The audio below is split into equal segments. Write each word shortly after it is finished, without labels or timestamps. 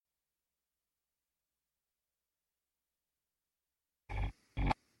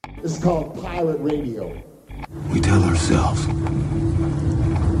It's called pirate radio. We tell ourselves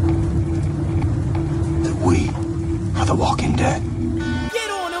that we are the Walking Dead.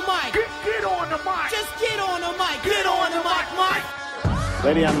 Get on the mic! Get on the mic! Just get on the mic! Get on the mic, Mike!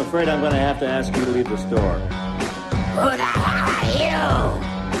 Lady, I'm afraid I'm going to have to ask you to leave the store. Who the hell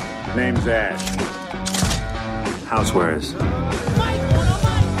are you? Name's Ash. Housewares. Mike on the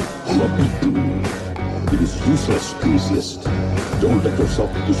mic! I'm a beaten. It is useless to resist. Don't let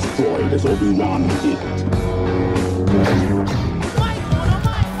yourself be destroyed as Obi-Wan did. Mike on the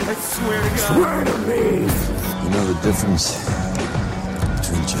mic! I swear to God. Swear to me! You know the difference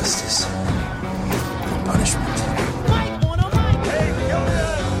between justice and punishment. Mike on the mic! Hey,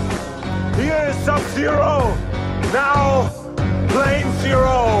 Yoda! Here is Sub-Zero! Now, Plane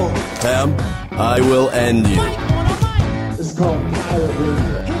Zero! Ham, I will end you. Mike on the mic! It's called pirate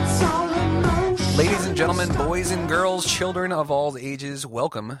radio. Ladies and gentlemen, boys and girls, children of all ages,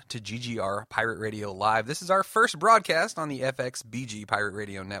 welcome to GGR Pirate Radio Live. This is our first broadcast on the FXBG Pirate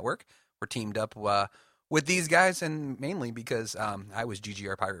Radio Network. We're teamed up with these guys, and mainly because I was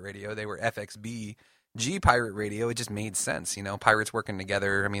GGR Pirate Radio. They were FXBG Pirate Radio. It just made sense, you know, pirates working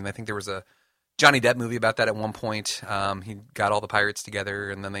together. I mean, I think there was a Johnny Depp movie about that at one point. He got all the pirates together,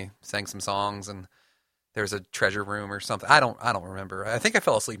 and then they sang some songs, and there was a treasure room or something. I don't remember. I think I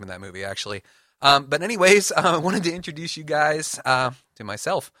fell asleep in that movie, actually. But anyways, I wanted to introduce you guys to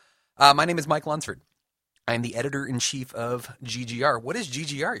myself. My name is Mike Lunsford. I'm the editor-in-chief of GGR. What is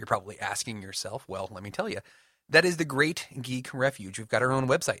GGR? You're probably asking yourself. Well, let me tell you. That is the Great Geek Refuge. We've got our own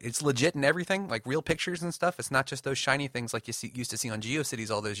website. It's legit and everything, like real pictures and stuff. It's not just those shiny things like you used to see on GeoCities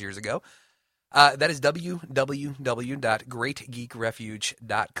all those years ago. That is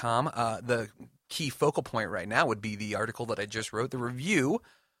www.greatgeekrefuge.com. The key focal point right now would be the article that I just wrote, the review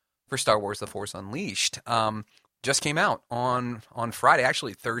for Star Wars The Force Unleashed. Just came out on Friday.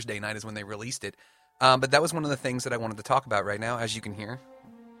 Actually, Thursday night is when they released it. But that was one of the things that I wanted to talk about right now, as you can hear.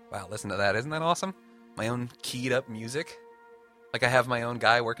 Wow, listen to that. Isn't that awesome? My own keyed up music. Like I have my own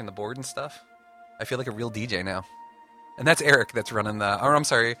guy working the board and stuff. I feel like a real DJ now. And that's Eric that's running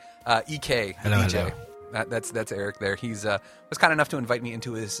EK, Hello, DJ. hello. That's Eric there. He's was kind enough to invite me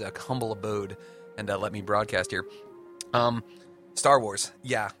into his humble abode and let me broadcast here. Star Wars,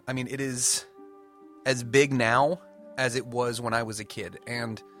 yeah. I mean, it is as big now as it was when I was a kid.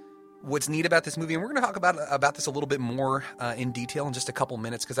 And what's neat about this movie, and we're going to talk about this a little bit more in detail in just a couple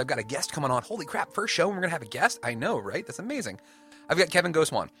minutes, because I've got a guest coming on. Holy crap, first show and we're going to have a guest? I know, right? That's amazing. I've got Kevin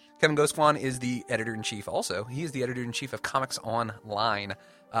Goswan. Kevin Goswan is the editor-in-chief also. He is the editor-in-chief of Comics Online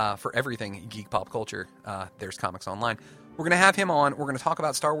for everything geek pop culture. There's Comics Online. We're going to have him on. We're going to talk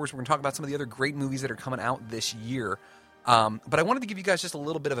about Star Wars. We're going to talk about some of the other great movies that are coming out this year. But I wanted to give you guys just a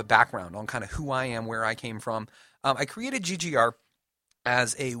little bit of a background on kind of who I am, where I came from. I created GGR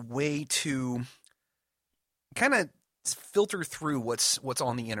as a way to kind of filter through what's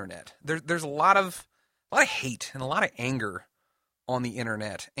on the internet. There's a lot of hate and a lot of anger on the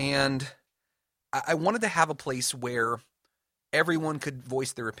internet, and I wanted to have a place where everyone could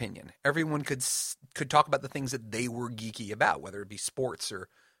voice their opinion. Everyone could talk about the things that they were geeky about, whether it be sports or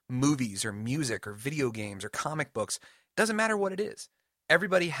movies or music or video games or comic books. Doesn't matter what it is.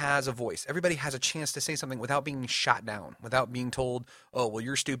 Everybody has a voice. Everybody has a chance to say something without being shot down, without being told, oh, well,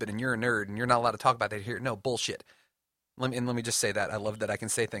 you're stupid and you're a nerd and you're not allowed to talk about that here. No, bullshit. Let me just say that. I love that I can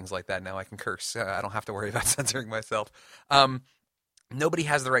say things like that now. I can curse. I don't have to worry about censoring myself. Nobody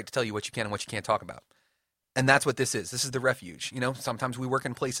has the right to tell you what you can and what you can't talk about. And that's what this is. This is the refuge. You know, sometimes we work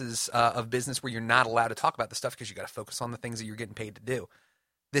in places of business where you're not allowed to talk about the stuff because you got to focus on the things that you're getting paid to do.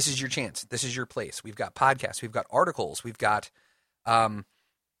 This is your chance. This is your place. We've got podcasts. We've got articles. We've got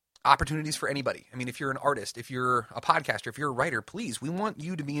opportunities for anybody. I mean, if you're an artist, if you're a podcaster, if you're a writer, please, we want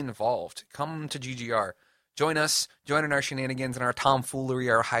you to be involved. Come to GGR. Join us. Join in our shenanigans and our tomfoolery,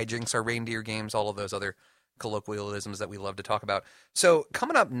 our hijinks, our reindeer games, all of those other colloquialisms that we love to talk about. So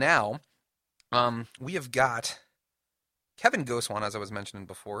coming up now, we have got Kevin Goswan, as I was mentioning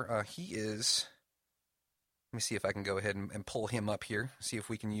before. He is... Let me see if I can go ahead and pull him up here. See if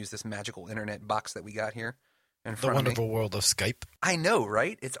we can use this magical internet box that we got here in front of me. The wonderful world of Skype. I know,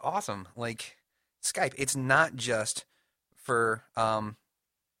 right? It's awesome. Like, Skype, it's not just for, I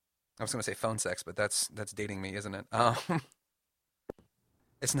was going to say phone sex, but that's dating me, isn't it?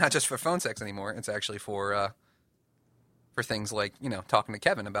 It's not just for phone sex anymore. It's actually for things like, you know, talking to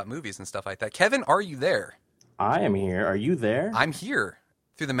Kevin about movies and stuff like that. Kevin, are you there? I am here. Are you there? I'm here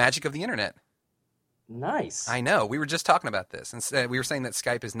through the magic of the internet. Nice. I know. We were just talking about this. And we were saying that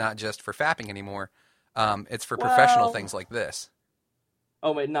Skype is not just for fapping anymore. It's for professional things like this.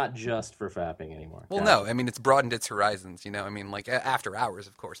 Oh, wait, not just for fapping anymore. Well, Gotcha. no, I mean it's broadened its horizons. I mean, like after hours,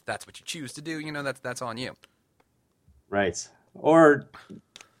 of course, that's what you choose to do. That's on you. Right. Or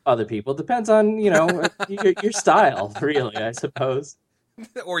other people. Depends on, your style, really, I suppose.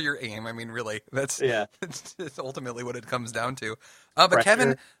 Or your aim. I mean, really, that's Yeah. that's ultimately what it comes down to. But Pressure.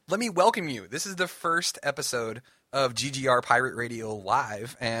 Kevin, let me welcome you. This is the first episode of GGR Pirate Radio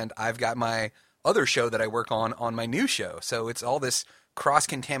Live, and I've got my other show that I work on my new show. So it's all this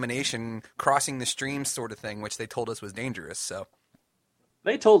cross-contamination, crossing the streams sort of thing, which they told us was dangerous. So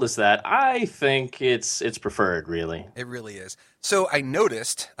They told us that. I think it's preferred, really. it really is. So I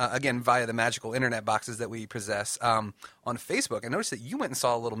noticed, again, via the magical internet boxes that we possess on Facebook, I noticed that you went and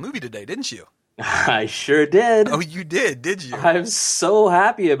saw a little movie today, didn't you? I sure did. Oh, you did you? I'm so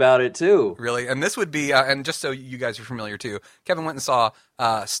happy about it, too. Really? And this would be, and just so you guys are familiar too, Kevin went and saw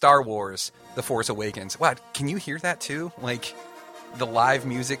Star Wars The Force Awakens. Wow, can you hear that too? Like the live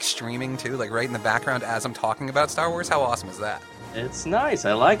music streaming too, like right in the background as I'm talking about Star Wars? How awesome is that? It's nice.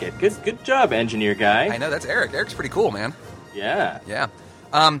 I like it. Good job, engineer guy. I know, that's Eric. Eric's pretty cool, man. Yeah. Yeah.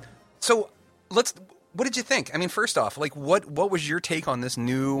 So what did you think? I mean, first off, like what was your take on this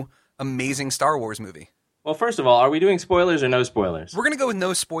new amazing Star Wars movie? Well, first of all, are we doing spoilers or no spoilers? We're going to go with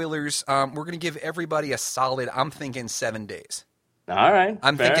no spoilers. We're going to give everybody a solid, I'm thinking 7 days. All right.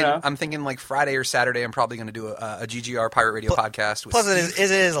 I'm fair enough. thinking like Friday or Saturday. I'm probably going to do a GGR Pirate Radio podcast. With Plus, Steve.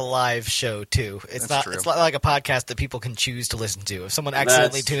 it is a live show too. It's That's not. true. It's not like a podcast that people can choose to listen to. If someone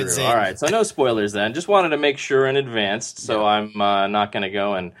accidentally That's tunes true. in, All right, so no spoilers then. Just wanted to make sure in advance, so I'm not going to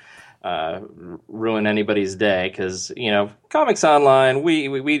go and ruin anybody's day, because Comics Online.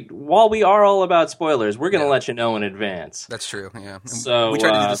 We while we are all about spoilers, we're going to let you know in advance. That's true. Yeah. And So, we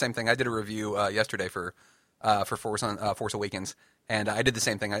tried to do the same thing. I did a review yesterday for Force Awakens, and I did the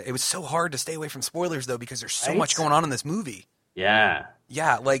same thing. It was so hard to stay away from spoilers though, because there's so Right? much going on in this movie. Yeah.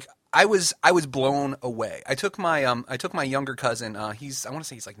 Yeah, like I was blown away. I took my younger cousin. I want to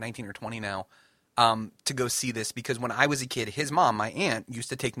say he's like 19 or 20 now. To go see this, because when I was a kid, his mom, my aunt, used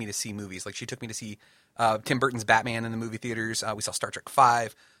to take me to see movies. Like she took me to see Tim Burton's Batman in the movie theaters. We saw Star Trek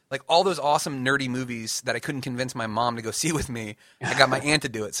V. Like all those awesome nerdy movies that I couldn't convince my mom to go see with me. I got my aunt to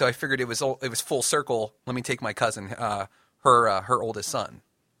do it. So I figured it was full circle. Let me take my cousin, her oldest son.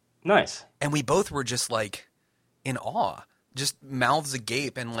 Nice. And we both were just like in awe, just mouths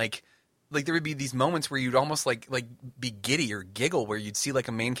agape, and like there would be these moments where you'd almost like be giddy or giggle, where you'd see like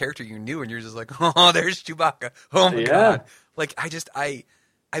a main character you knew, and you're just like, oh, there's Chewbacca. Oh my God. Like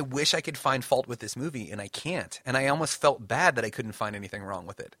I wish I could find fault with this movie, and I can't. And I almost felt bad that I couldn't find anything wrong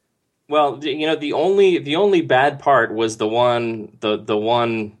with it. Well, the only bad part was the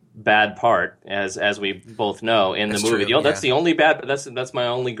one bad part, as we both know in That's the movie. true, That's yeah. the only bad. That's my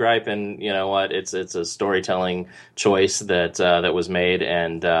only gripe, and you know what? It's a storytelling choice that was made,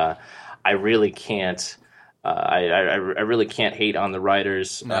 and I really can't. I really can't hate on the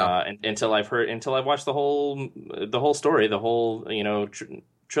writers until I've watched the whole story, the whole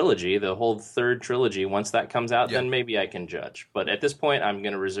trilogy, the whole third trilogy. Once that comes out, then maybe I can judge. But at this point, I'm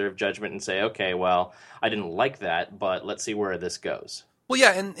going to reserve judgment and say, okay, well, I didn't like that, but let's see where this goes. Well,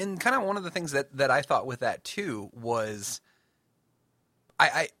 yeah, and kind of one of the things that I thought with that too was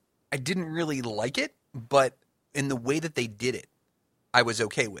I didn't really like it, but in the way that they did it, I was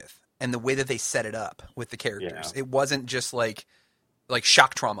okay with. And the way that they set it up with the characters. It wasn't just like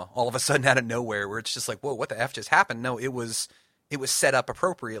shock trauma all of a sudden out of nowhere, where it's just like, whoa, what the F just happened? No, it was set up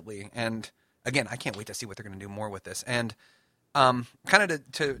appropriately. And again, I can't wait to see what they're going to do more with this. And kind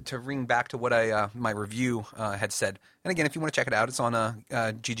of to ring back to what my review had said. And again, if you want to check it out, it's on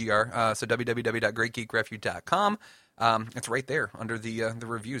GGR, so www.greatgeekrefuge.com. It's right there under the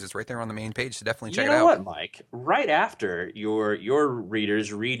reviews. It's right there on the main page, so definitely check it out. You know what, Mike? Right after your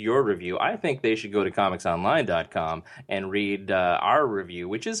readers read your review, I think they should go to comicsonline.com and read our review,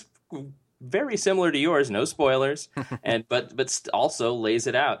 which is very similar to yours, no spoilers, but also lays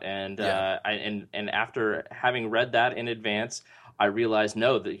it out. And and after having read that in advance, I realized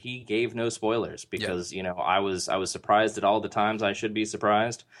that he gave no spoilers, because I was surprised at all the times I should be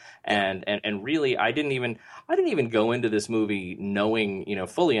surprised, and really I didn't even go into this movie knowing,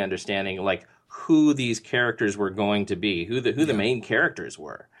 fully understanding like who these characters were going to be, who the main characters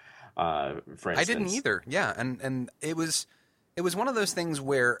were. For instance, I didn't either. Yeah, and it was one of those things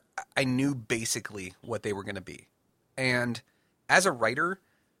where I knew basically what they were going to be, and as a writer,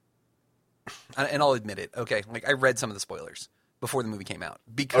 and I'll admit it, okay, like I read some of the spoilers before the movie came out.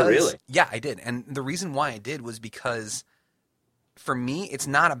 Because, oh, really? Yeah, I did. And the reason why I did was because for me, it's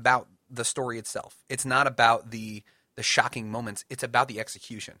not about the story itself. It's not about the shocking moments. It's about the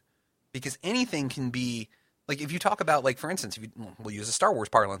execution. Because anything can be Like, if you talk about, like, for instance, we'll use a Star Wars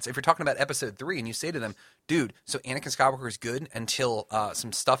parlance. If you're talking about Episode 3 and you say to them, dude, so Anakin Skywalker is good until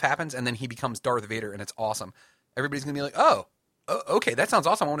some stuff happens and then he becomes Darth Vader and it's awesome. Everybody's going to be like, oh, okay, that sounds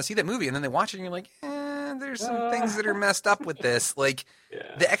awesome. I want to see that movie. And then they watch it and you're like, there's some things that are messed up with this. Like,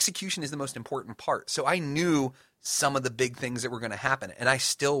 the execution is the most important part. So I knew some of the big things that were going to happen. And I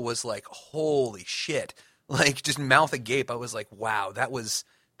still was like, holy shit. Like, just mouth agape. I was like, wow, that was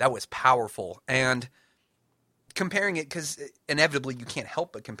powerful. And comparing it, because inevitably you can't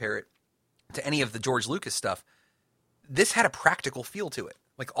help but compare it to any of the George Lucas stuff, this had a practical feel to it.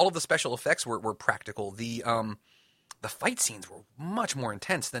 Like, all of the special effects were practical. The fight scenes were much more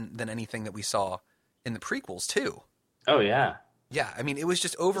intense than anything that we saw in the prequels, too. Oh, yeah. Yeah, I mean, it was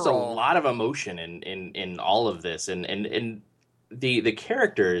just There's overall... a lot of emotion in all of this, and the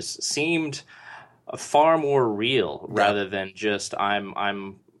characters seemed far more real rather than just I'm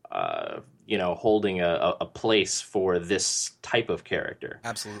holding a place for this type of character.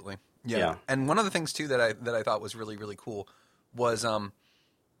 Absolutely. Yeah. And one of the things too that I thought was really, really cool was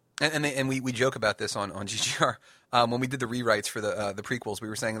and we joke about this on GGR. When we did the rewrites for the prequels, we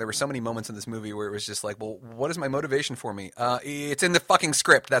were saying there were so many moments in this movie where it was just like, well, what is my motivation for me? It's in the fucking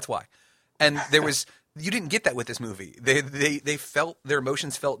script, that's why. And there was you didn't get that with this movie. They felt their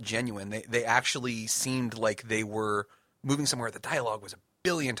emotions felt genuine. They actually seemed like they were moving somewhere. The dialogue was a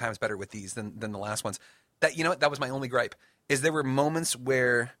billion times better with these than the last ones. That was my only gripe. Is there were moments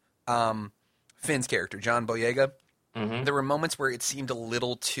where Finn's character, John Boyega, there were moments where it seemed a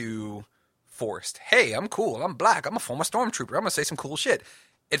little too forced. Hey, I'm cool. I'm black. I'm a former stormtrooper. I'm going to say some cool shit.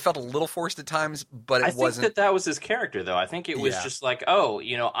 It felt a little forced at times, but it wasn't. I think that was his character, though. I think it was just like, oh,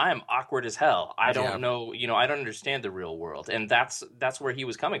 I'm awkward as hell. I don't know, I don't understand the real world. And that's where he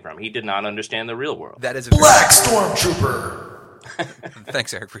was coming from. He did not understand the real world. That is a Black Stormtrooper!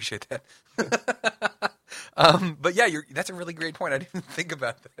 Thanks, Eric. Appreciate that. But yeah, that's a really great point. I didn't even think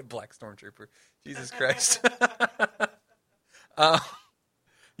about that. Black Stormtrooper. Jesus Christ.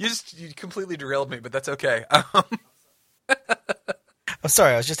 You completely derailed me, but that's okay. I'm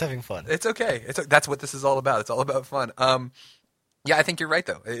sorry, I was just having fun. It's okay. That's what this is all about. It's all about fun. Yeah, I think you're right,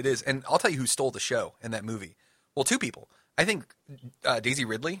 though. It is. And I'll tell you who stole the show in that movie. Well, two people. I think Daisy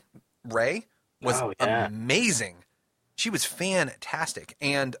Ridley, Rey, was amazing. She was fantastic.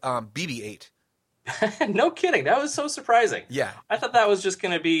 And BB-8. No kidding. That was so surprising. Yeah. I thought that was just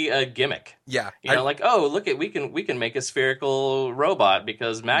going to be a gimmick. Yeah. Look at we can make a spherical robot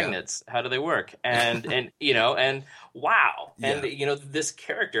because magnets. Yeah. How do they work? And and wow. Yeah. And this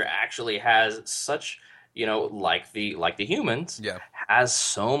character actually has such like the humans. Yeah. Has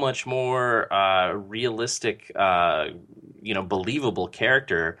so much more realistic believable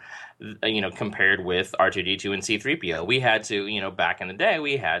character. Compared with R2-D2 and C-3PO, we had to, back in the day,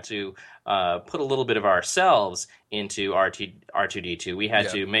 we had to put a little bit of ourselves into R2-D2. We had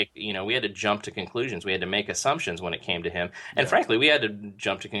to make, we had to jump to conclusions. We had to make assumptions when it came to him, and frankly, we had to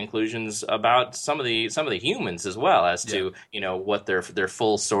jump to conclusions about some of the humans as well as to what their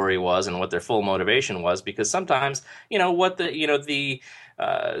full story was and what their full motivation was. Because sometimes, what the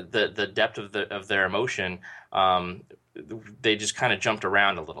depth of their emotion. They just kind of jumped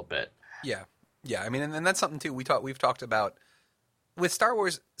around a little bit. Yeah. I mean, and that's something too. We've talked about with Star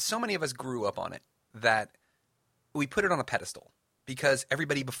Wars. So many of us grew up on it that we put it on a pedestal because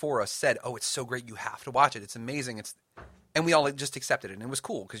everybody before us said, "Oh, it's so great! You have to watch it. It's amazing." And we all just accepted it, and it was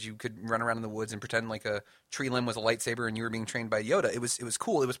cool because you could run around in the woods and pretend like a tree limb was a lightsaber, and you were being trained by Yoda. It was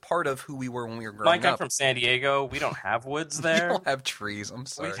cool. It was part of who we were when we were growing up. I'm from San Diego. We don't have woods there. We don't have trees. I'm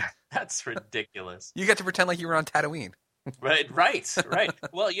sorry. That's ridiculous. You get to pretend like you were on Tatooine. Right.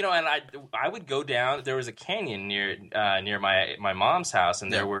 Well, and I would go down. There was a canyon near my mom's house,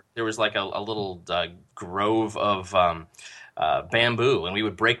 and there was like a little grove of bamboo, and we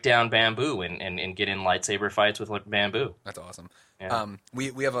would break down bamboo and get in lightsaber fights with bamboo. That's awesome. Yeah.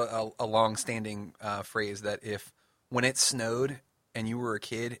 We have a long-standing phrase that when it snowed and you were a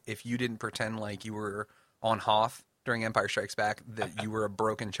kid, if you didn't pretend like you were on Hoth during Empire Strikes Back, that you were a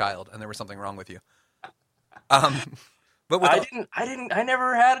broken child and there was something wrong with you. But I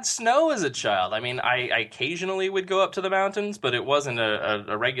never had snow as a child. I mean, I occasionally would go up to the mountains, but it wasn't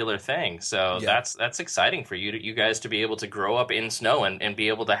a regular thing. So that's exciting for you guys to be able to grow up in snow and be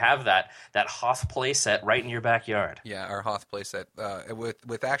able to have that Hoth play set right in your backyard. Yeah, our Hoth play set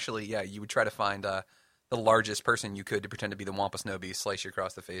with actually, you would try to find the largest person you could to pretend to be the Wampa Snow Beast, slice you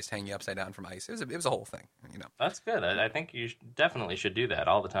across the face, hang you upside down from ice. It was a whole thing, That's good. I think you definitely should do that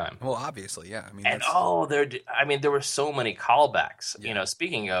all the time. Well, obviously, yeah. I mean, there were so many callbacks. Yeah.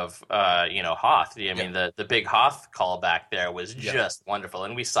 Speaking of, Hoth. I mean, the big Hoth callback there was just wonderful,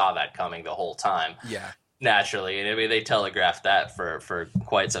 and we saw that coming the whole time. Yeah. Naturally, and I mean they telegraphed that for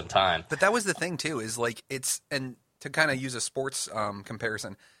quite some time. But that was the thing too, is like and to kind of use a sports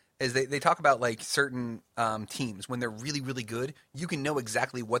comparison, is they talk about like certain teams when they're really, really good, you can know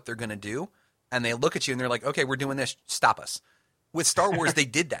exactly what they're going to do, and they look at you and they're like, okay, we're doing this, stop us. With Star Wars, they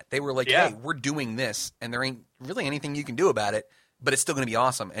did that. They were like, Yeah. hey, we're doing this, and there ain't really anything you can do about it, but it's still going to be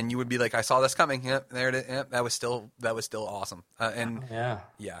awesome. And you would be like, I saw this coming. Yep, there it is. Yep, that was still awesome. And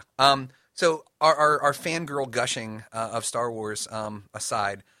Yeah. so our fangirl gushing of Star Wars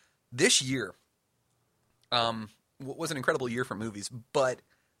aside, this year was an incredible year for movies, but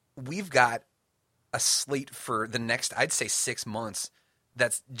we've got a slate for the next, I'd say, 6 months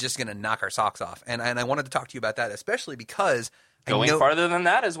that's just going to knock our socks off. And I wanted to talk to you about that, especially because Going farther than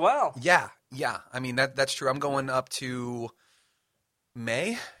that as well. Yeah. I mean, that's true. I'm going up to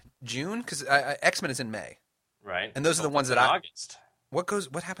May, June, because X-Men is in May. Right. And those are the ones that August.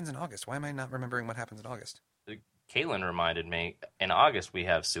 What happens in August? Why am I not remembering what happens in August? Caitlin reminded me, in August we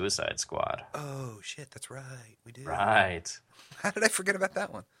have Suicide Squad. Oh, shit, that's right. We do. Right. How did I forget about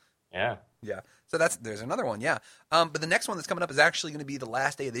that one? Yeah. Yeah. So there's another one, yeah. But the next one that's coming up is actually going to be the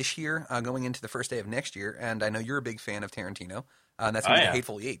last day of this year, going into the first day of next year. And I know you're a big fan of Tarantino. And that's going to be The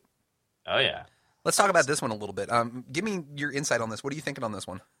Hateful Eight. Oh, yeah. Let's talk about this one a little bit. Give me your insight on this. What are you thinking on this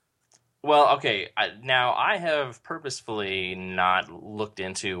one? Well, okay. Now, I have purposefully not looked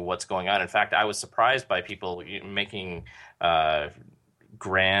into what's going on. In fact, I was surprised by people making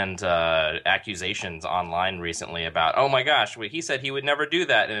grand accusations online recently about, oh my gosh, he said he would never do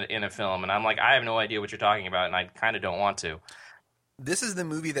that in a film. And I'm like, I have no idea what you're talking about, and I kind of don't want to. This is the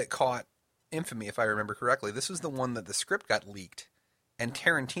movie that caught infamy, if I remember correctly. This was the one that the script got leaked, and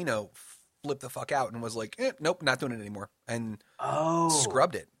Tarantino flipped the fuck out and was like, nope, not doing it anymore, and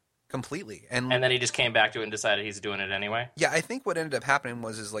scrubbed it completely. And then he just came back to it and decided he's doing it anyway? Yeah, I think what ended up happening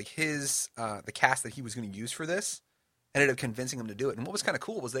was like his the cast that he was going to use for this ended up convincing him to do it. And what was kind of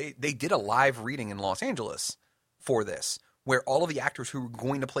cool was they did a live reading in Los Angeles for this, where all of the actors who were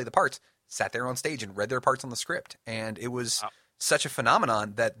going to play the parts sat there on stage and read their parts on the script. And it was such a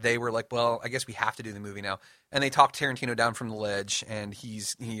phenomenon that they were like, well, I guess we have to do the movie now. And they talked Tarantino down from the ledge, and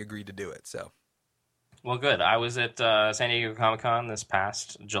he agreed to do it. So, well, good. I was at San Diego Comic-Con this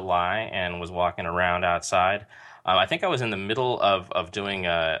past July and was walking around outside. I think I was in the middle of doing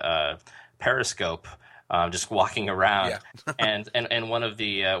a Periscope, just walking around, yeah. and one of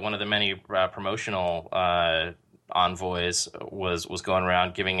the many promotional envoys was going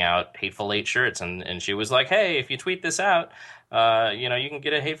around giving out Hateful Eight shirts, and she was like, hey, if you tweet this out, you can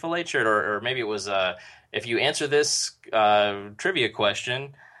get a Hateful Eight shirt, or maybe it was if you answer this trivia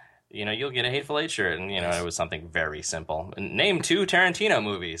question, you'll get a Hateful Eight shirt. And it was something very simple. Name 2 Tarantino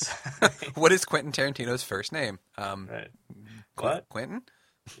movies. What is Quentin Tarantino's first name? Right. What? Quentin?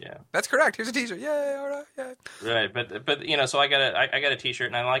 Yeah, that's correct. Here's a T-shirt. Yay! All right, yeah. Right, but so I got a T-shirt,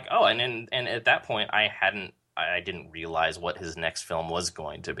 and I'm like, oh, and at that point I didn't realize what his next film was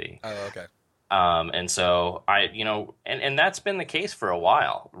going to be. Oh, okay. And so and that's been the case for a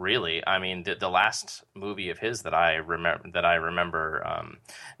while, really. I mean, the last movie of his that I remember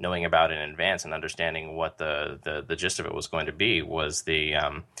knowing about in advance and understanding what the gist of it was going to be was the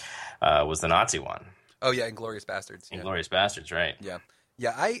Nazi one. Oh yeah, Inglourious Bastards. Yeah. Inglourious Bastards, right? Yeah.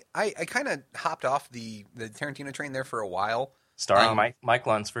 Yeah, I kind of hopped off the Tarantino train there for a while. Starring Mike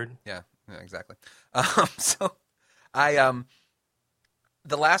Lunsford. Yeah, exactly. So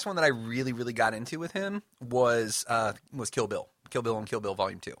the last one that I really, really got into with him was Kill Bill. Kill Bill and Kill Bill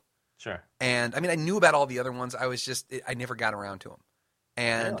Volume 2. Sure. And I mean, I knew about all the other ones. I never got around to them.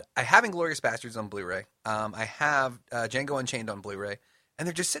 And really? I have Inglourious Bastards on Blu-ray. I have Django Unchained on Blu-ray. And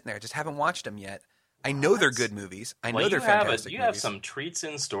they're just sitting there. I just haven't watched them yet. I know they're good movies. I know they're fantastic movies. You have some treats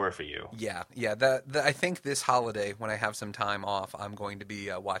in store for you. Yeah. I think this holiday, when I have some time off, I'm going to be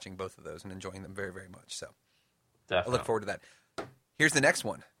watching both of those and enjoying them very, very much. So definitely. I look forward to that. Here's the next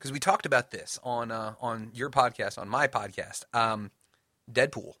one, because we talked about this on your podcast, on my podcast,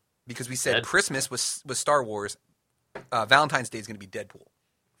 Deadpool, because we said Christmas was Star Wars, Valentine's Day is going to be Deadpool.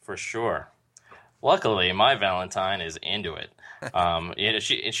 For sure. Luckily, my Valentine is into it.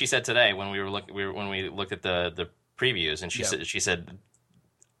 She said today when we looked at the previews, and she said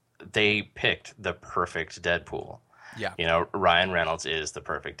they picked the perfect Deadpool. Yeah, Ryan Reynolds is the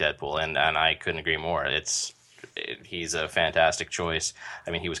perfect Deadpool, and I couldn't agree more. He's a fantastic choice.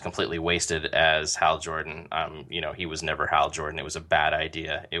 I mean, he was completely wasted as Hal Jordan. He was never Hal Jordan. It was a bad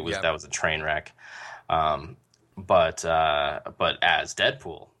idea. That was a train wreck. But as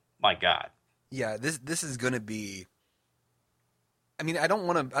Deadpool, my God. Yeah, this is going to be. I mean, I don't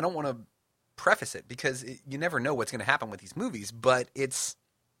want to preface it because you never know what's going to happen with these movies, but it's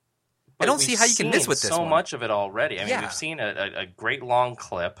I don't see how you can miss with this so one. much of it already. I mean, Yeah. we've seen a great long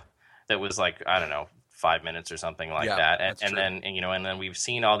clip that was like, I don't know, 5 minutes or something like Yeah, that, that's and true. then and then we've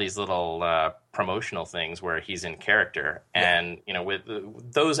seen all these little promotional things where he's in character, and with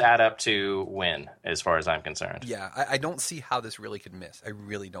those add up to win as far as I'm concerned. Yeah, I don't see how this really could miss. I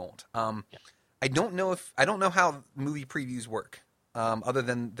really don't. I don't know how movie previews work, other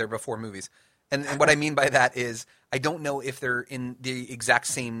than they're before movies. And what I mean by that is I don't know if they're in the exact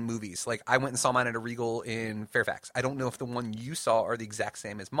same movies. Like I went and saw mine at a Regal in Fairfax. I don't know if the one you saw are the exact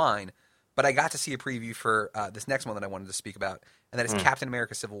same as mine, but I got to see a preview for this next one that I wanted to speak about, and that is Captain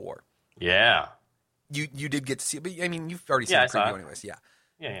America: Civil War. Yeah, You did get to see it, but I mean you've already seen Yeah, the I saw preview it. anyways. Yeah.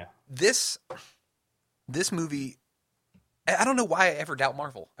 yeah. This movie, I don't know why I ever doubt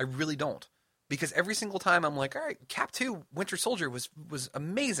Marvel. I really don't. Because every single time I'm like, all right, Cap 2, Winter Soldier was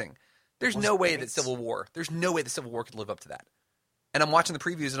amazing. There's no way that Civil War could live up to that. And I'm watching the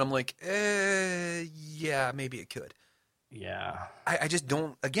previews and I'm like, yeah, maybe it could. Yeah. I just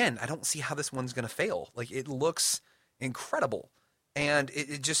don't, again, I don't see how this one's going to fail. Like, it looks incredible. And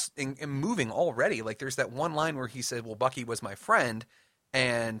it just, in moving already, like, there's that one line where he said, well, Bucky was my friend.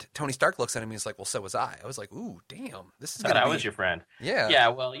 And Tony Stark looks at him and he's like, well, so was I. I was like, ooh, damn, this is going to be. I was your friend. Yeah. Yeah,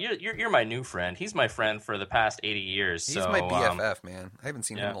 well, you're my new friend. He's my friend for the past 80 years. He's so, my BFF, man. I haven't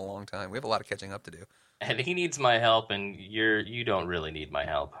seen him yeah. in a long time. We have a lot of catching up to do. And he needs my help, and you don't really need my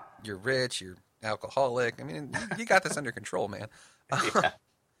help. You're rich. You're alcoholic. I mean, you got this under control, man. Yeah.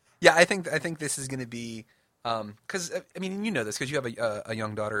 Yeah, I think this is going to be because I mean you know this because you have a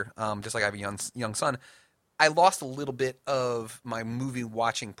young daughter, just like I have a young son. I lost a little bit of my movie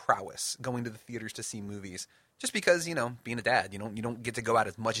watching prowess going to the theaters to see movies, just because being a dad, you don't get to go out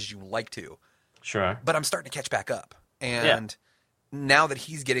as much as you like to. Sure. But I'm starting to catch back up, and now that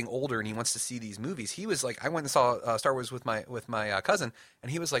he's getting older and he wants to see these movies, he was like, I went and saw Star Wars with my cousin,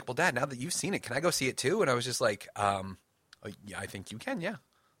 and he was like, well, Dad, now that you've seen it, can I go see it too? And I was just like, yeah, I think you can, yeah.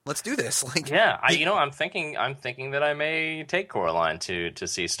 Let's do this. Like, yeah, I'm thinking that I may take Coraline to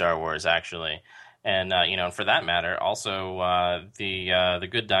see Star Wars actually, and and for that matter, also the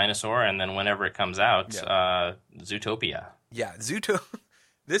Good Dinosaur, and then whenever it comes out, Zootopia. Yeah,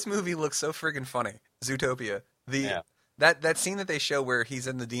 This movie looks so friggin' funny. Zootopia. That scene that they show where he's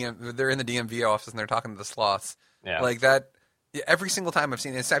in they're in the DMV office and they're talking to the sloths. Yeah. Like that. Every single time I've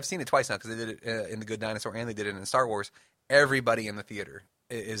seen it, I've seen it twice now because they did it in the Good Dinosaur and they did it in Star Wars. Everybody in the theater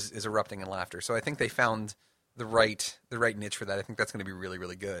is erupting in laughter. So I think they found the right niche for that. I think that's going to be really,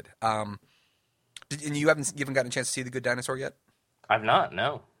 really good. And you haven't gotten a chance to see the Good Dinosaur yet? I've not.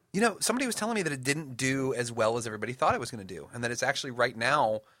 No. Somebody was telling me that it didn't do as well as everybody thought it was going to do, and that it's actually right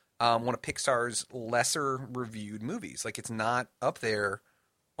now one of Pixar's lesser reviewed movies. Like, it's not up there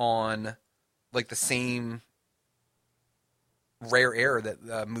on like the same rare air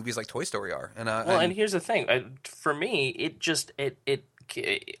that movies like Toy Story are. And here's the thing. For me, it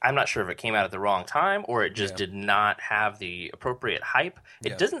I'm not sure if it came out at the wrong time or it just did not have the appropriate hype.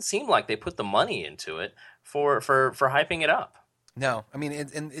 It doesn't seem like they put the money into it for hyping it up. No, I mean,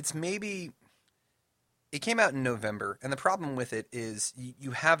 it's maybe it came out in November, and the problem with it is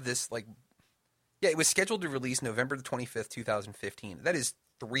you have this it was scheduled to release November the 25th, 2015. That is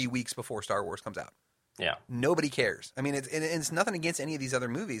 3 weeks before Star Wars comes out. Yeah. Nobody cares. I mean, it's nothing against any of these other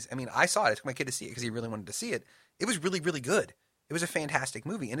movies. I mean, I saw it. I took my kid to see it because he really wanted to see it. It was really, really good. It was a fantastic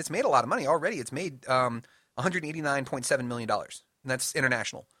movie, and it's made a lot of money already. It's made $189.7 million, and that's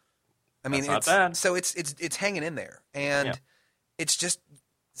international. I mean, that's not bad. So it's hanging in there, and it's just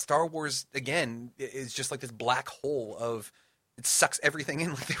Star Wars again is just like this black hole of it sucks everything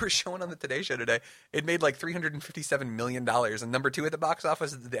in. Like they were showing on the Today Show today, it made like $357 million, and number 2 at the box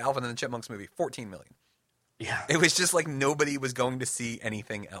office is the Alvin and the Chipmunks movie, $14 million. Yeah, it was just like nobody was going to see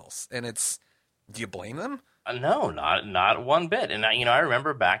anything else, and it's. Do you blame them? No, not one bit. And I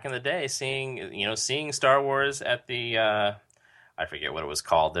remember back in the day seeing Star Wars at the I forget what it was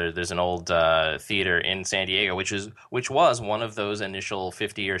called. There's an old theater in San Diego, which was one of those initial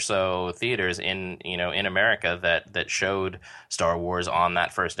 50 or so theaters in America that showed Star Wars on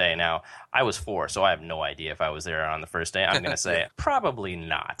that first day. Now I was 4, so I have no idea if I was there on the first day. I'm going to say probably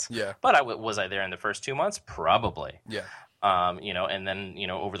not. Yeah. But was I there in the first 2 months? Probably. Yeah. And then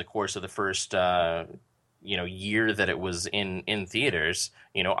over the course of the first year that it was in theaters,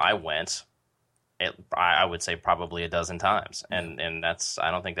 I went. I would say probably a dozen times, and that's I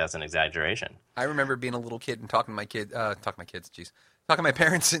don't think that's an exaggeration. I remember being a little kid and talking my parents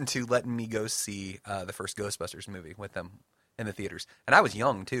into letting me go see the first Ghostbusters movie with them in the theaters, and I was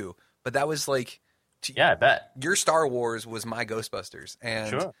young too. But that was like, I bet your Star Wars was my Ghostbusters, and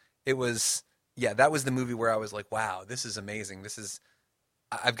sure. It was that was the movie where I was like, wow, this is amazing. This is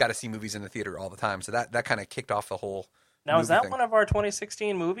I've got to see movies in the theater all the time. So that kind of kicked off the whole. Now, is movie that thing. one of our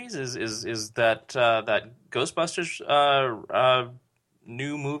 2016 movies? Is that that Ghostbusters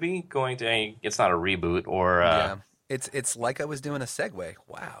new movie going to? It's not a reboot or. Yeah, it's like I was doing a segue.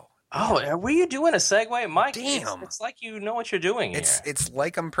 Wow. Oh, were you doing a segue, Mike? Damn. It's like you know what you're doing here. It's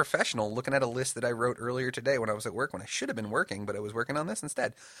like I'm professional looking at a list that I wrote earlier today when I was at work when I should have been working, but I was working on this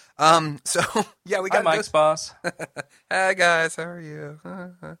instead. So yeah, we got Hi, Mike's boss. Hey guys, how are you?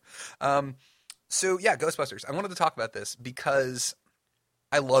 So yeah, Ghostbusters. I wanted to talk about this because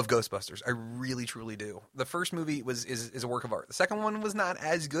I love Ghostbusters. I really, truly do. The first movie is a work of art. The second one was not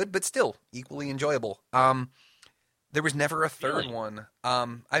as good, but still equally enjoyable. There was never a third one.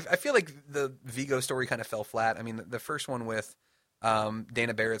 I feel like the Vigo story kind of fell flat. I mean, the first one with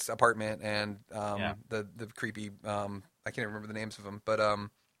Dana Barrett's apartment and the creepy I can't remember the names of them, but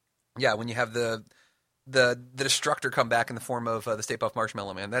yeah, when you have the Destructor come back in the form of the Stay Puft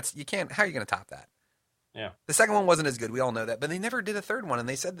Marshmallow Man, how are you going to top that? Yeah. The second one wasn't as good. We all know that, but they never did a third one, and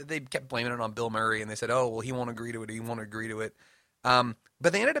they said that they kept blaming it on Bill Murray, and they said, "Oh, well, he won't agree to it. He won't agree to it." But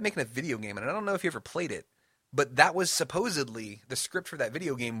they ended up making a video game, and I don't know if you ever played it. But that was supposedly the script for that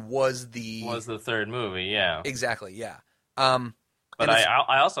video game was the third movie, yeah. Exactly, yeah. But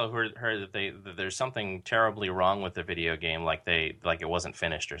I also heard that there's something terribly wrong with the video game, like it wasn't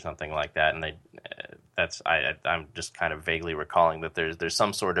finished or something like that, and I'm just kind of vaguely recalling that there's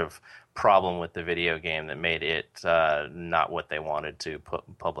some sort of problem with the video game that made it not what they wanted to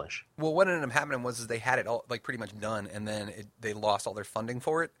publish. Well, what ended up happening was they had it all pretty much done, and then they lost all their funding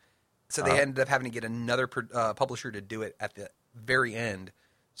for it. So they ended up having to get another publisher to do it at the very end.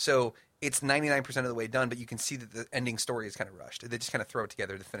 So it's 99% of the way done, but you can see that the ending story is kind of rushed. They just kind of throw it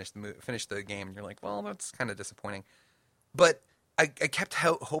together to finish the game, and you're like, well, that's kind of disappointing. But I kept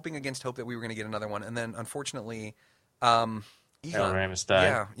hoping against hope that we were going to get another one, and then unfortunately, Harold Ramis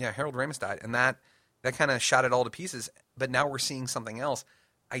died. Yeah, Harold Ramis died, and that kind of shot it all to pieces. But now we're seeing something else.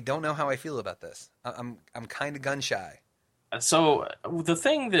 I don't know how I feel about this. I'm kind of gun shy. So the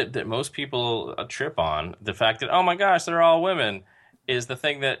thing that most people trip on, the fact that, oh my gosh, they're all women, is the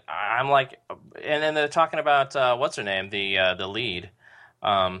thing that I'm like, and then they're talking about what's her name, the lead,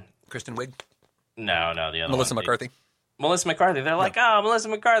 Kristen Wiig. No, the other Melissa one. McCarthy. Melissa McCarthy. They're like, Melissa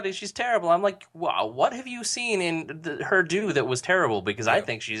McCarthy, she's terrible. I'm like, wow, what have you seen in her do that was terrible? Because I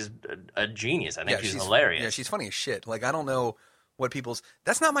think she's a genius. I think she's hilarious. Yeah, she's funny as shit. Like, I don't know what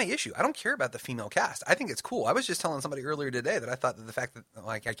that's not my issue. I don't care about the female cast. I think it's cool. I was just telling somebody earlier today that I thought that the fact that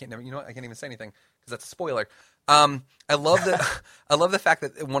I can't even say anything because that's a spoiler. I love the fact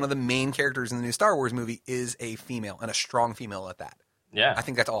that one of the main characters in the new Star Wars movie is a female and a strong female at that. Yeah. I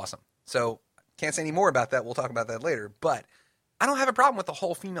think that's awesome. So can't say any more about that. We'll talk about that later, but I don't have a problem with the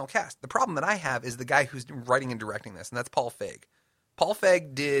whole female cast. The problem that I have is the guy who's writing and directing this, and that's Paul Feig. Paul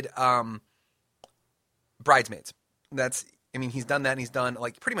Feig did Bridesmaids. He's done that, and he's done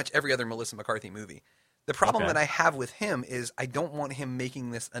pretty much every other Melissa McCarthy movie. The problem that I have with him is I don't want him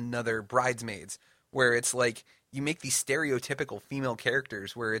making this another Bridesmaids, where it's like you make these stereotypical female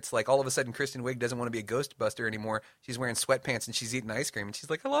characters where it's like all of a sudden Kristen Wiig doesn't want to be a Ghostbuster anymore. She's wearing sweatpants and she's eating ice cream, and she's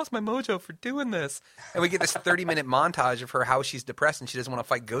like, I lost my mojo for doing this. And we get this 30-minute montage of her how she's depressed and she doesn't want to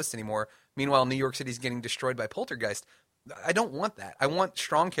fight ghosts anymore. Meanwhile, New York City's getting destroyed by poltergeist. I don't want that. I want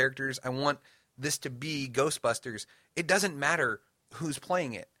strong characters. I want this to be Ghostbusters. It doesn't matter who's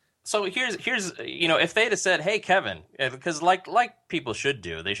playing it. So here's if they'd have said, hey Kevin, because like people should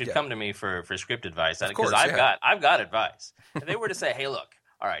do, they should come to me for script advice, because I've got advice. If they were to say, hey, look,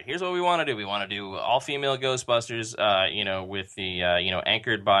 all right, here's what we want to do. We want to do all female Ghostbusters, with the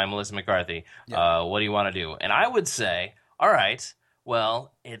anchored by Melissa McCarthy. What do you want to do? And I would say, all right,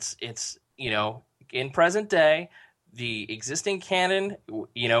 well, it's in present day, the existing canon,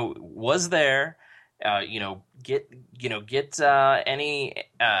 was there. Get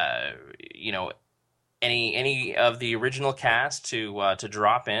any of the original cast to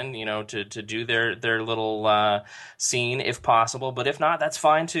drop in, to do their little scene if possible. But if not, that's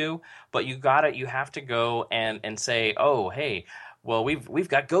fine too. But you have to go and say, oh, hey, well, we've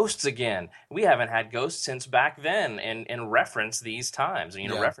got ghosts again. We haven't had ghosts since back then, and reference these times,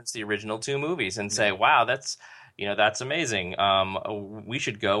 reference the original two movies and say, wow, that's amazing. We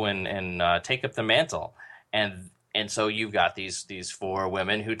should go and take up the mantle. And so you've got these four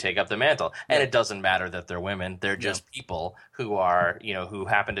women who take up the mantle. And it doesn't matter that they're women. They're just people who are, who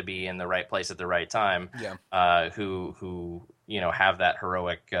happen to be in the right place at the right time. Yeah. Who have that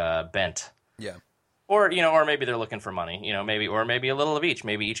heroic bent. Yeah. Or or maybe they're looking for money. Maybe a little of each.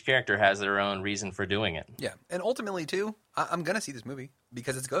 Maybe each character has their own reason for doing it. Yeah, and ultimately too, I'm gonna see this movie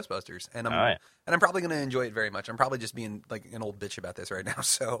because it's Ghostbusters, and Oh, yeah. I'm probably gonna enjoy it very much. I'm probably just being like an old bitch about this right now,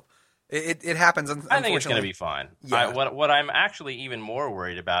 so it happens. I think it's going to be fine. Yeah. What I'm actually even more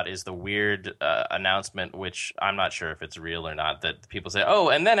worried about is the weird announcement, which I'm not sure if it's real or not, that people say, oh,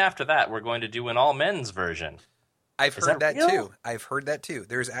 and then after that, we're going to do an all-men's version. I've Is heard that that real? too. I've heard that too.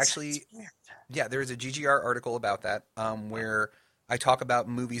 There's actually, yeah, there's a GGR article about that where I talk about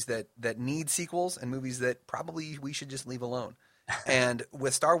movies that need sequels and movies that probably we should just leave alone. And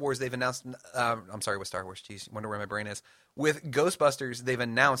with Star Wars, they've announced. I'm sorry, with Star Wars. Geez, wonder where my brain is. With Ghostbusters, they've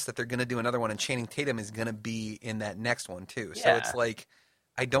announced that they're going to do another one, and Channing Tatum is going to be in that next one too. So Yeah. it's like,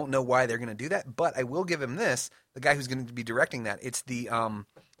 I don't know why they're going to do that, but I will give him this: the guy who's going to be directing that. It's the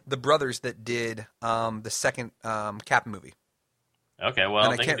brothers that did the second Captain movie. Okay, well, And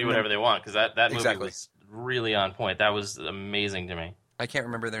I they can can't do whatever they want, because that movie Exactly. was really on point. That was amazing to me. I can't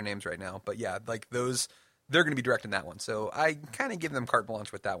remember their names right now, but yeah, like those, they're going to be directing that one. So I kind of give them carte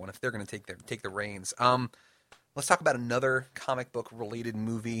blanche with that one if they're going to take the reins. Let's talk about another comic book related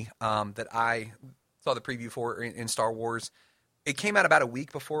movie that I saw the preview for in Star Wars. It came out about a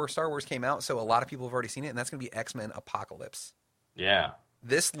week before Star Wars came out, so a lot of people have already seen it, and that's going to be X-Men Apocalypse. Yeah.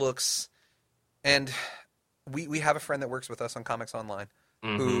 This looks, and we have a friend that works with us on Comics Online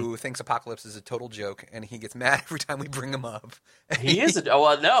who thinks Apocalypse is a total joke, and he gets mad every time we bring him up. He is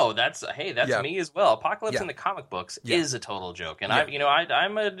no, that's Yeah. me as well. Apocalypse Yeah. in the comic books Yeah. is a total joke. And Yeah.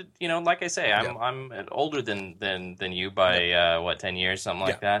 I'm like I say, Yeah. I'm older than you by 10 years, something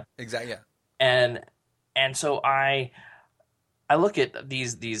like that. Exactly, yeah. And so I look at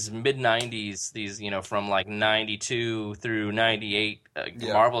these mid 90s, these from like 92 through 98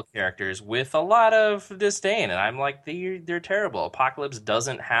 Yeah. Marvel characters with a lot of disdain, and I'm like, they're terrible. Apocalypse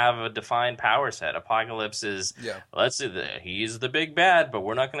doesn't have a defined power set. Apocalypse is he's the big bad, but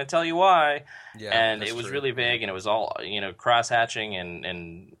we're not going to tell you why. Yeah, And that's it was true. really vague, and it was all cross hatching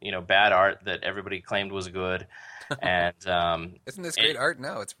and bad art that everybody claimed was good. And Isn't this great art?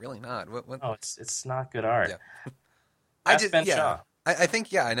 No, it's really not. What? oh, it's not good art. Yeah. Ask Ben yeah. Shaw. I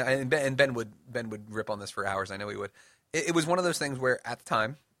think yeah, and Ben would rip on this for hours. I know he would. It was one of those things where at the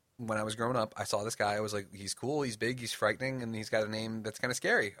time when I was growing up, I saw this guy. I was like, he's cool, he's big, he's frightening, and he's got a name that's kind of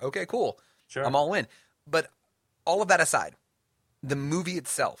scary. Okay, cool. Sure. I'm all in. But all of that aside, the movie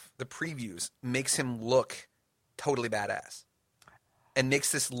itself, the previews, makes him look totally badass, and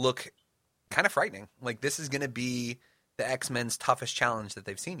makes this look kind of frightening. Like this is going to be the X-Men's toughest challenge that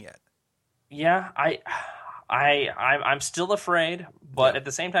they've seen yet. Yeah, I'm still afraid, but at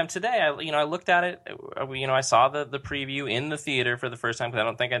the same time today, I looked at it. I saw the preview in the theater for the first time, because I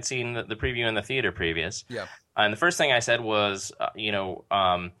don't think I'd seen the preview in the theater previous. Yeah. And the first thing I said was,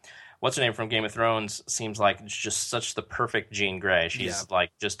 what's her name from Game of Thrones seems like just such the perfect Jean Grey. She's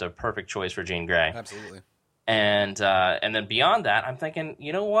like just a perfect choice for Jean Grey. Absolutely. And then beyond that, I'm thinking,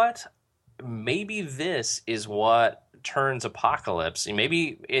 you know what? Maybe this is what turns Apocalypse.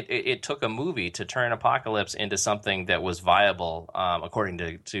 Maybe it took a movie to turn Apocalypse into something that was viable,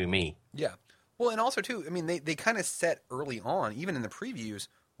 according to me. Yeah. Well, and also, too, I mean, they kind of set early on, even in the previews,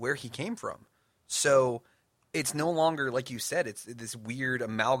 where he came from. So it's no longer, like you said, it's this weird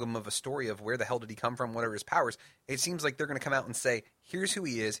amalgam of a story of where the hell did he come from, what are his powers. It seems like they're going to come out and say, here's who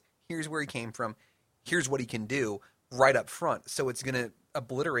he is, here's where he came from, here's what he can do right up front. So it's going to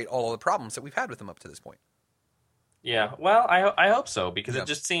obliterate all the problems that we've had with him up to this point. Yeah, well, I hope so, because it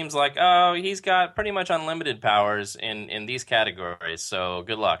just seems like, oh, he's got pretty much unlimited powers in these categories, so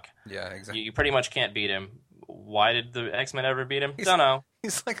good luck. Yeah, exactly. You pretty much can't beat him. Why did the X-Men ever beat him? Don't know.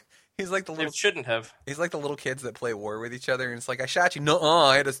 He's like the little. It shouldn't have. He's like the little kids that play war with each other, and it's like, I shot you. No,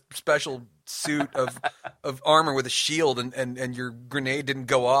 I had a special suit of armor with a shield, and your grenade didn't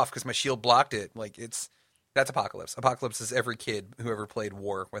go off because my shield blocked it. Like that's Apocalypse. Apocalypse is every kid who ever played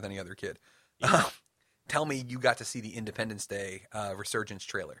war with any other kid. Tell me you got to see the Independence Day Resurgence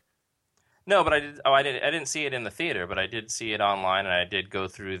trailer. No, but I did. Oh, I didn't see it in the theater, but I did see it online, and I did go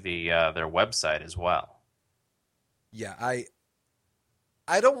through their website as well. Yeah,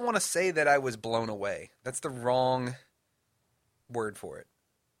 I don't want to say that I was blown away. That's the wrong word for it.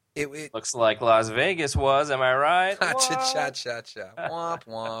 It looks like Las Vegas was. Am I right? Cha-cha-cha-cha. Womp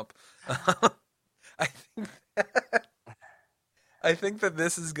womp. I think that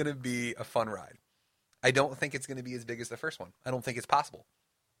this is going to be a fun ride. I don't think it's going to be as big as the first one. I don't think it's possible.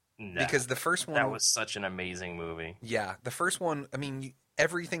 No, because the first one... That was such an amazing movie. Yeah, the first one, I mean,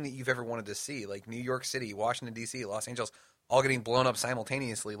 everything that you've ever wanted to see, like New York City, Washington, D.C., Los Angeles, all getting blown up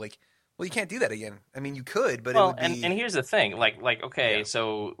simultaneously, like, well, you can't do that again. I mean, you could, but it would be... And here's the thing, like okay,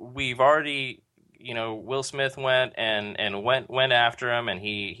 so we've already Will Smith went and went after him, and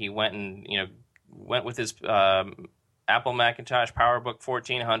he went and went with his Apple Macintosh PowerBook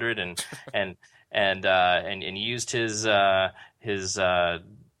 1400 and used his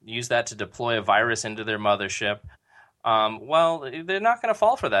used that to deploy a virus into their mothership. Well, they're not going to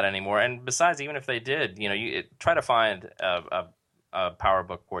fall for that anymore. And besides, even if they did, try to find a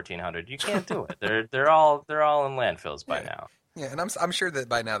PowerBook 1400. You can't do it. They're all in landfills by now. Yeah, and I'm sure that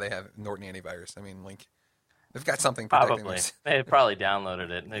by now they have Norton antivirus. I mean, like, they've got something protecting Probably. this. They probably downloaded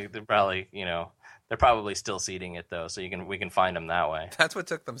it. They're probably they're probably still seeding it though, so we can find them that way. That's what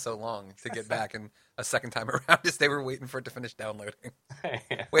took them so long to get back, and a second time around is they were waiting for it to finish downloading.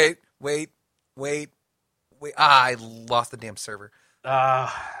 Wait. I lost the damn server.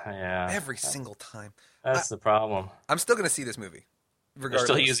 Yeah. Every single time. That's the problem. I'm still going to see this movie. They're Regardless.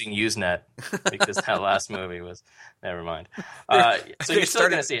 still using Usenet because that last movie was. Never mind. So you're still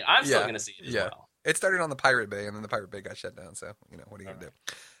going to see it. I'm still going to see it as well. It started on the Pirate Bay, and then the Pirate Bay got shut down. So what are you going to do?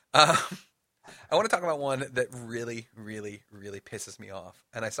 I want to talk about one that really, really, really pisses me off.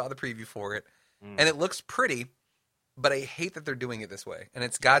 And I saw the preview for it, and it looks pretty, but I hate that they're doing it this way. And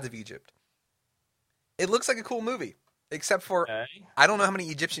it's Gods of Egypt. It looks like a cool movie, except for I don't know how many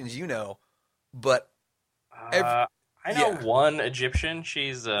Egyptians you know, but I know one Egyptian.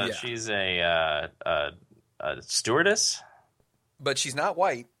 She's a stewardess, but she's not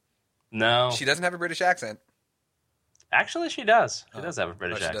white. No, she doesn't have a British accent. Actually, she does. She does have a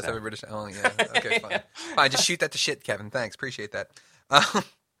British accent. She does have a British. Oh, yeah. Okay, fine. Fine. Just shoot that to shit, Kevin. Thanks. Appreciate that.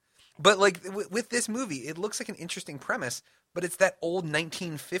 But like with this movie, it looks like an interesting premise, but it's that old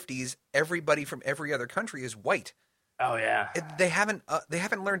 1950s. Everybody from every other country is white. Oh yeah. They haven't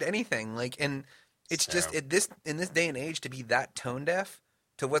learned anything. Like, and it's just in this day and age to be that tone deaf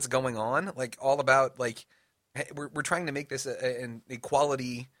to what's going on. Like all about like we're trying to make this an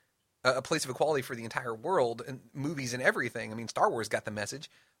equality. A place of equality for the entire world and movies and everything. I mean, Star Wars got the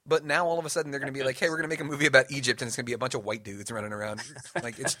message, but now all of a sudden they're going to be like, hey, we're going to make a movie about Egypt and it's going to be a bunch of white dudes running around.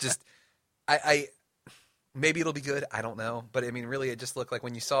 Like, it's just, I maybe it'll be good. I don't know. But I mean, really, it just looked like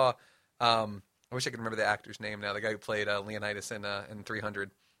when you saw, I wish I could remember the actor's name now, the guy who played Leonidas in 300.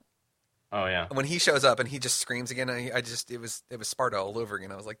 Oh yeah. When he shows up and he just screams again, it was Sparta all over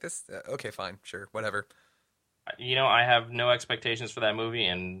again. I was like, this, okay, fine, sure, whatever. I have no expectations for that movie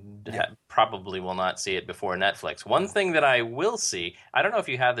and probably will not see it before Netflix. One thing that I will see, I don't know if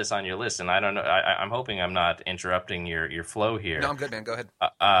you have this on your list, and I don't know, I'm hoping I'm not interrupting your flow here. No, I'm good, man. Go ahead.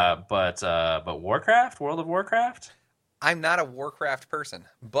 But Warcraft, World of Warcraft? I'm not a Warcraft person,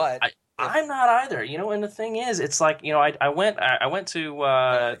 but... I'm not either, and the thing is, it's like, I went to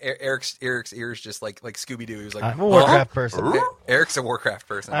Eric's ears just like Scooby-Doo. He was like, I'm a Warcraft person. Eric's a Warcraft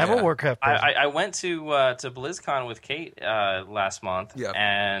person. I'm a Warcraft person. I went to BlizzCon with Kate last month,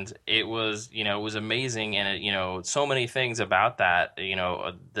 and it was amazing, and so many things about that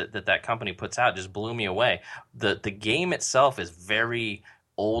that company puts out just blew me away. The game itself is very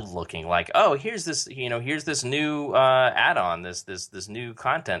old looking, like, oh, here's this new add-on, this new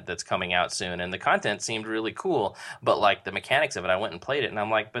content that's coming out soon, and the content seemed really cool, but like the mechanics of it, I went and played it, and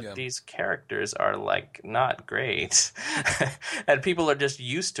I'm like, but these characters are like not great. And people are just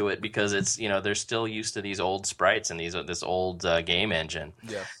used to it because it's they're still used to these old sprites and this old game engine.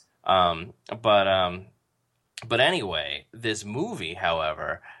 But anyway, this movie,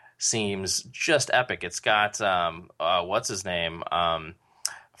 however, seems just epic. It's got what's his name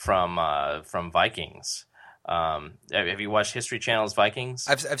from Vikings. Have you watched History Channel's Vikings?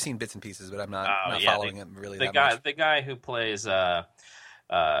 I've seen bits and pieces, but I'm not following it really. The guy who plays Ragnar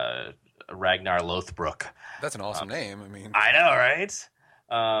Lothbrok. That's an awesome name. I mean, I know, right?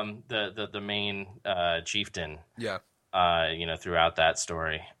 The main chieftain. Yeah. Throughout that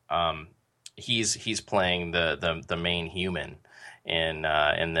story, he's playing the main human in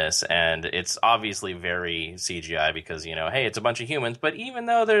this, and it's obviously very CGI because hey, it's a bunch of humans, but even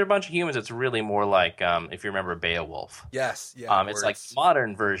though they're a bunch of humans, it's really more like if you remember Beowulf. It's like the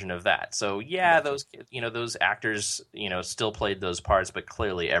modern version of that. So those those actors still played those parts, but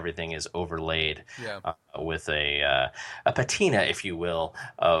clearly everything is overlaid with a patina, if you will,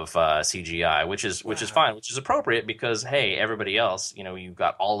 of CGI, which is fine, which is appropriate because hey, everybody else, you've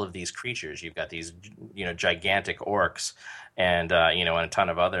got all of these creatures, you've got these gigantic orcs. And and a ton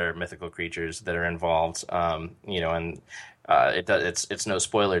of other mythical creatures that are involved, and it's no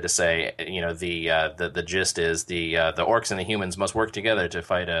spoiler to say, the gist is the orcs and the humans must work together to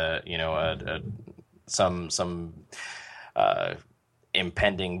fight some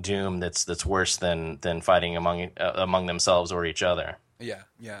impending doom that's worse than fighting among themselves or each other. Yeah,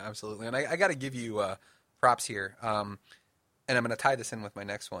 absolutely. And I got to give you props here. and I'm going to tie this in with my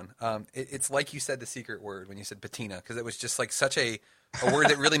next one. It's like you said the secret word when you said patina, because it was just like such a word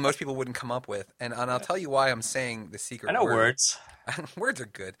that really most people wouldn't come up with. And I'll tell you why I'm saying the secret word. I know words. Words are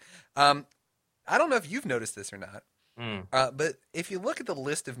good. I don't know if you've noticed this or not, but if you look at the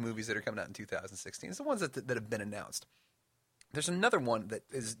list of movies that are coming out in 2016, it's the ones that have been announced. There's another one that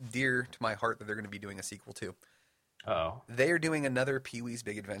is dear to my heart that they're going to be doing a sequel to. Oh. They are doing another Pee-wee's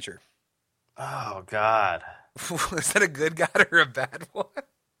Big Adventure. Oh, God. Is that a good God or a bad one?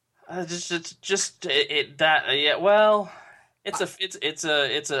 Yeah. Well, it's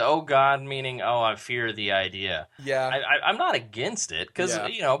a oh God, meaning I fear the idea. Yeah. I'm not against it because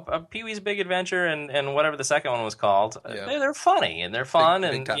Yeah. Pee-wee's Big Adventure and whatever the second one was called, Yeah. they're funny and they're fun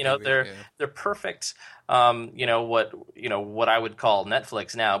Big and Top Pee-wee, they're perfect. What I would call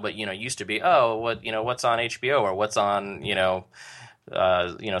Netflix now, but used to be what's on HBO or what's on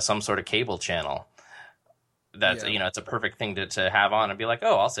some sort of cable channel. That's it's a perfect thing to have on and be like,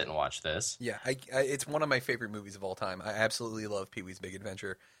 oh, I'll sit and watch this. Yeah, it's one of my favorite movies of all time. I absolutely love Pee-wee's Big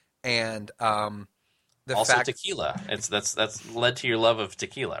Adventure, and tequila. That's led to your love of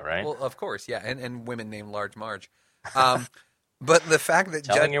tequila, right? Well, of course, yeah, and women named Large Marge. But the fact that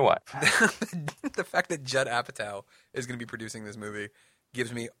Telling your wife. the fact that Judd Apatow is going to be producing this movie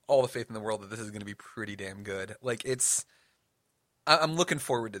gives me all the faith in the world that this is going to be pretty damn good. Like I'm looking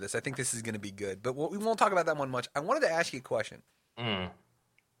forward to this. I think this is going to be good. But we won't talk about that one much. I wanted to ask you a question.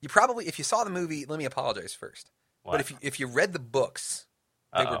 You probably, if you saw the movie, let me apologize first. What? But if you read the books,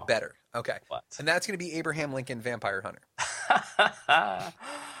 they were better. Okay. What? And that's going to be Abraham Lincoln Vampire Hunter.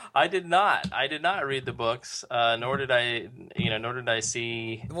 I did not read the books, nor did I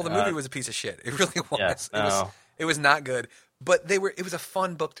see. Well, the movie was a piece of shit. It really was. Yeah, It was not good. But it was a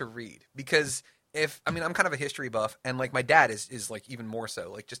fun book to read because I'm kind of a history buff, and like my dad is like even more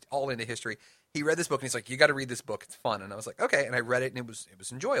so, like just all into history. He read this book and he's like, "You got to read this book. It's fun." And I was like, "Okay." And I read it and it was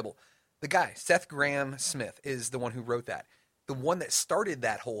enjoyable. The guy, Seth Graham Smith, is the one who wrote that. The one that started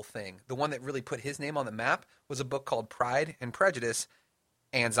that whole thing, the one that really put his name on the map, was a book called Pride and Prejudice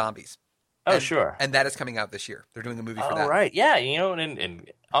and Zombies. Oh, sure. And that is coming out this year. They're doing a movie for that. Oh, right. Yeah,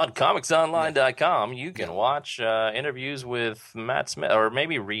 and on comicsonline.com, you can watch interviews with Matt Smith, or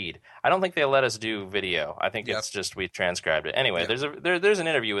maybe read. I don't think they let us do video. I think it's just we transcribed it. Anyway, there's an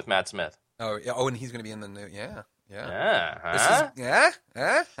interview with Matt Smith. Oh, yeah. Oh, and he's going to be in the new. Yeah. Yeah.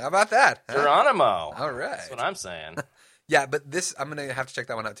 How about that? Huh? Geronimo. All right. That's what I'm saying. Yeah, but I'm going to have to check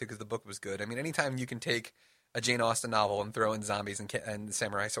that one out too because the book was good. I mean, anytime you can take a Jane Austen novel and throw in zombies and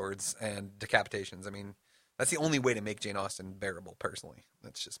samurai swords and decapitations, I mean, that's the only way to make Jane Austen bearable. Personally,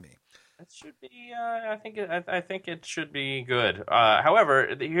 that's just me. It should be. I think it should be good.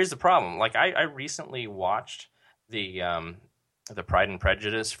 However, here's the problem. Like I recently watched the Pride and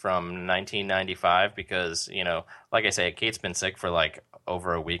Prejudice from 1995 because like I say, Kate's been sick for like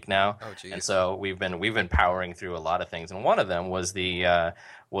over a week now. Oh, geez. And so we've been powering through a lot of things, and one of them was the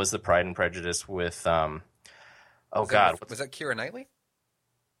Pride and Prejudice with was that Keira Knightley?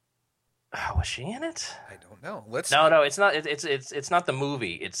 Was she in it? I don't know. No, it's not. It's not the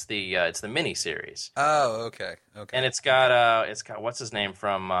movie. It's the mini series. Oh, okay. And it's got what's his name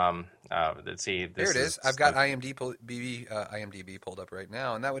from let's see. There it is. I've got IMDb pulled up right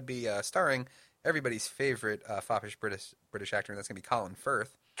now, and that would be starring everybody's favorite foppish British actor, and that's going to be Colin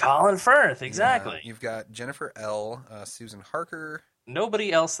Firth. Colin Firth, exactly. You've got Jennifer L., Susan Harker.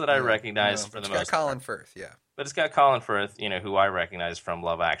 Nobody else that I recognize for the most part. It's got Colin Firth, yeah. But it's got Colin Firth, who I recognize from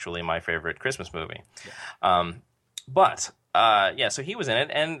Love Actually, my favorite Christmas movie. Yeah. So he was in it,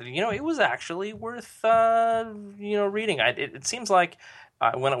 and it was actually worth reading. It seems like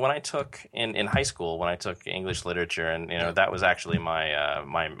when I took in high school, when I took English literature, and that was actually my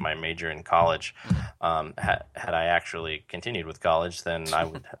my major in college. Had I actually continued with college, then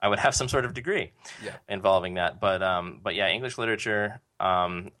I would have some sort of degree involving that. But yeah, English literature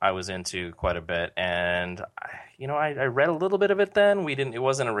I was into quite a bit, and I read a little bit of it then. It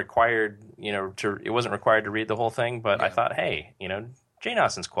wasn't required to read the whole thing, but I thought, hey, Jane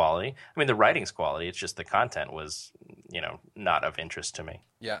Austen's quality. I mean, the writing's quality. It's just the content was, not of interest to me.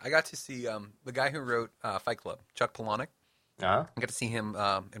 Yeah, I got to see the guy who wrote Fight Club, Chuck Palahniuk. Uh-huh. I got to see him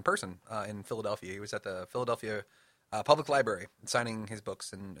in person in Philadelphia. He was at the Philadelphia Public Library signing his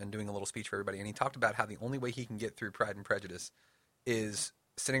books and doing a little speech for everybody. And he talked about how the only way he can get through Pride and Prejudice is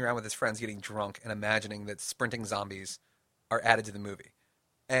sitting around with his friends getting drunk and imagining that sprinting zombies are added to the movie.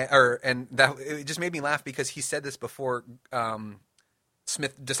 And that it just made me laugh because he said this before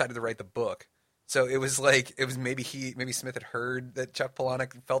Smith decided to write the book. So it was maybe Smith had heard that Chuck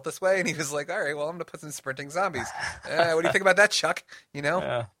Palahniuk felt this way, and he was like, all right, well, I'm going to put some sprinting zombies. What do you think about that, Chuck?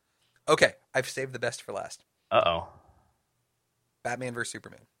 Yeah. Okay, I've saved the best for last. Uh-oh. Batman vs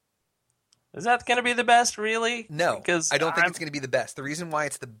Superman. Is that going to be the best, really? No, because I don't think it's going to be the best. The reason why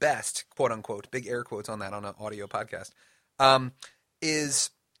it's the best, quote unquote, big air quotes on that on an audio podcast, is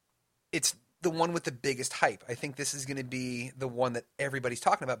it's the one with the biggest hype. I think this is going to be the one that everybody's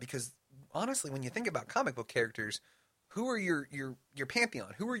talking about because honestly, when you think about comic book characters, who are your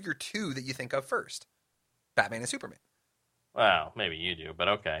pantheon? Who are your two that you think of first? Batman and Superman. Well, maybe you do, but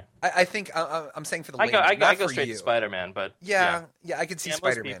okay. I think I'm saying for the I layman, go, not go for straight you. to Spider-Man, but Yeah, I could see most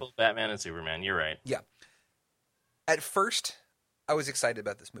Spider-Man. people, Batman and Superman. You're right. Yeah. At first, I was excited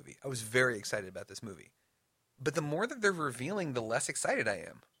about this movie. I was very excited about this movie. But the more that they're revealing, the less excited I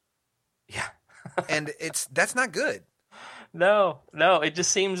am. Yeah. And that's not good. No. It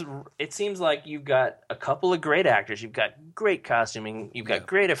just seems like you've got a couple of great actors, you've got great costuming, you've got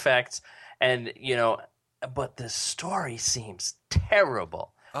great effects, and but the story seems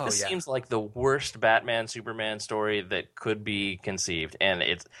terrible. This seems like the worst Batman Superman story that could be conceived, and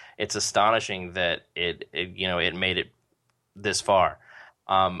it's astonishing that it made it this far.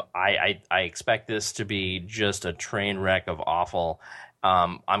 I expect this to be just a train wreck of awful.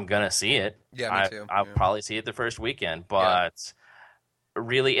 I'm gonna see it. Yeah, me too. I'll probably see it the first weekend, but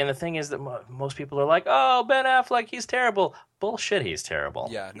really, and the thing is that most people are like, "Oh, Ben Affleck, he's terrible." Bullshit, he's terrible.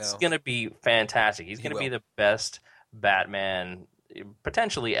 Yeah, he's no. gonna be fantastic. He's gonna be the best Batman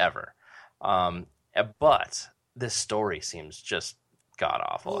potentially ever. But this story seems just god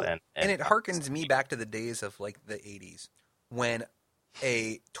awful, Well, and it harkens me back to the days of like the 80s when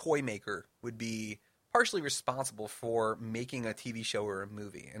a toy maker would be partially responsible for making a TV show or a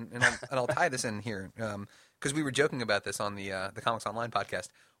movie. And I'll tie this in here because we were joking about this on the Comics Online podcast.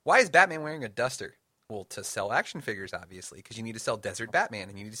 Why is Batman wearing a duster? Well, to sell action figures, obviously, because you need to sell Desert Batman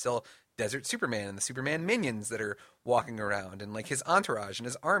and you need to sell Desert Superman and the Superman minions that are walking around and like his entourage and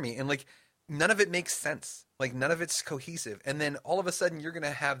his army. And like none of it makes sense. Like none of it's cohesive. And then all of a sudden you're going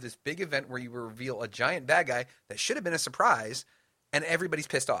to have this big event where you reveal a giant bad guy that should have been a surprise and everybody's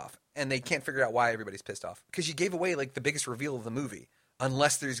pissed off. And they can't figure out why everybody's pissed off. Because you gave away like the biggest reveal of the movie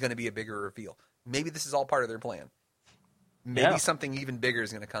unless there's going to be a bigger reveal. Maybe this is all part of their plan. Maybe something even bigger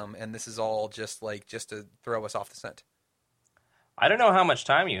is going to come, and this is all just to throw us off the scent. I don't know how much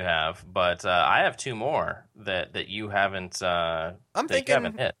time you have, but I have two more that you haven't. You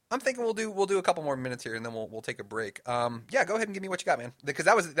haven't hit. I'm thinking we'll do a couple more minutes here, and then we'll take a break. Go ahead and give me what you got, man, because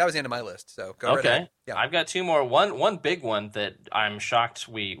that was the end of my list. So go right ahead. Yeah, I've got two more. One big one that I'm shocked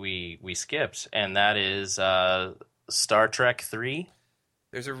we skipped, and that is Star Trek 3.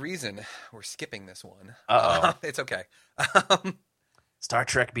 There's a reason we're skipping this one. It's okay. Star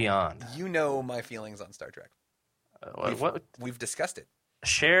Trek Beyond. You know my feelings on Star Trek. We've discussed it.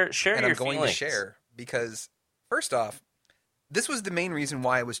 Share and your I'm going feelings. to share because first off, this was the main reason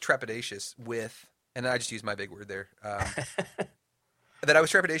why I was trepidatious with, and I just used my big word there, that I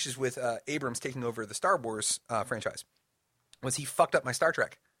was trepidatious with Abrams taking over the Star Wars franchise. Was he fucked up my Star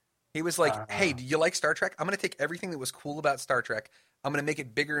Trek? He was like, "Hey, do you like Star Trek? I'm going to take everything that was cool about Star Trek. I'm going to make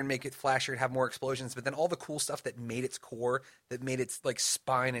it bigger and make it flashier and have more explosions. But then all the cool stuff that made its core, that made its like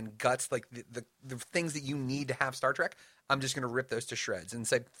spine and guts, like the things that you need to have Star Trek, I'm just going to rip those to shreds and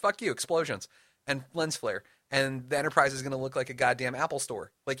say, fuck you, explosions and lens flare. And the Enterprise is going to look like a goddamn Apple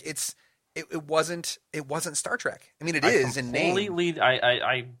store. Like it wasn't Star Trek. I mean, it is in name.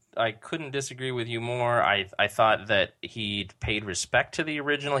 I couldn't disagree with you more. I thought that he paid respect to the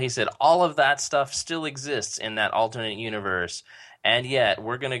original. He said all of that stuff still exists in that alternate universe, and yet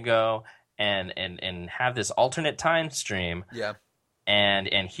we're gonna go and have this alternate time stream. Yeah. And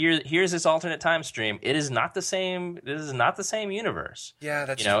here's this alternate time stream. It is not the same. This is not the same universe. Yeah,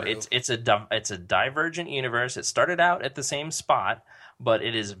 that's true. It's a divergent universe. It started out at the same spot, but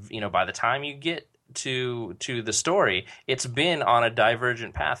it is, by the time you get to the story, it's been on a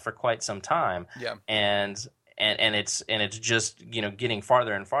divergent path for quite some time. Yeah. And it's just, getting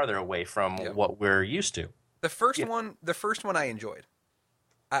farther and farther away from what we're used to. The first one I enjoyed.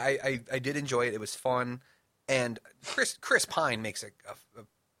 I did enjoy it. It was fun. And Chris Pine makes a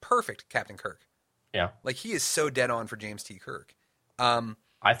perfect Captain Kirk. Yeah. Like he is so dead on for James T. Kirk.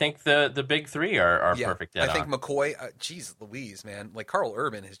 I think the big three are perfect. I think McCoy, geez Louise, man, like Carl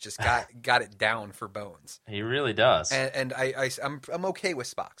Urban has just got it down for Bones. He really does. And I'm okay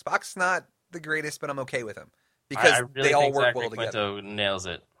with Spock. Spock's not the greatest, but I'm okay with him because I really they all think work Zachary well together. Quinto nails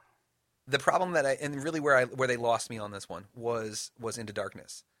it. The problem that where they lost me on this one was Into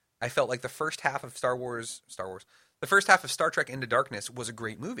Darkness. I felt like the first half of the first half of Star Trek Into Darkness was a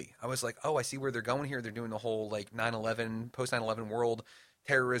great movie. I was like, oh, I see where they're going here. They're doing the whole like 9/11, post 9/11 world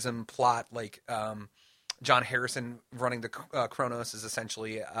terrorism plot. Like John Harrison running the Kronos is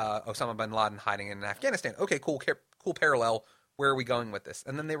essentially Osama bin Laden hiding in Afghanistan. Okay, cool parallel. where are we going with this?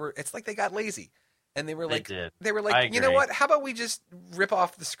 And then it's like they got lazy. And they were like, did. I you know agree. what? How about we just rip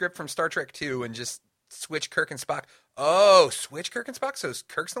off the script from Star Trek 2 and just switch Kirk and Spock? Oh, switch Kirk and Spock? So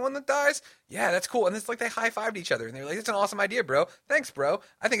Kirk's the one that dies? Yeah, that's cool. And it's like they high-fived each other. And they're like, it's an awesome idea, bro. Thanks, bro.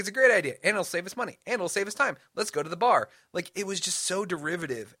 I think it's a great idea. And it'll save us money. And it'll save us time. Let's go to the bar. Like, it was just so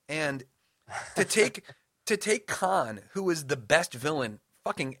derivative. And to take Khan, who was the best villain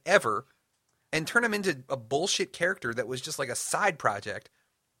fucking ever, and turn him into a bullshit character that was just like a side project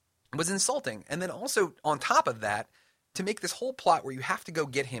was insulting. And then also, on top of that, to make this whole plot where you have to go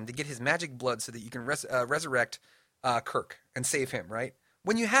get him to get his magic blood so that you can resurrect Kirk and save him, right?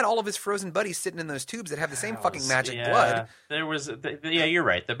 When you had all of his frozen buddies sitting in those tubes that have the same fucking magic blood. There was, you're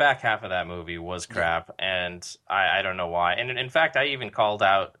right. The back half of that movie was crap, and I don't know why. And in fact, I even called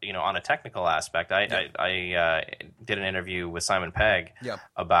out, on a technical aspect. I did an interview with Simon Pegg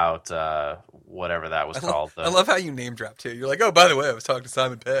about whatever that was called. I love how you name drop too. You're like, oh, by the way, I was talking to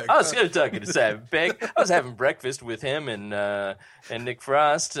Simon Pegg. I was talking to Simon Pegg. I was having breakfast with him and Nick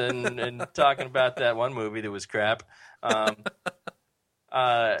Frost and talking about that one movie that was crap.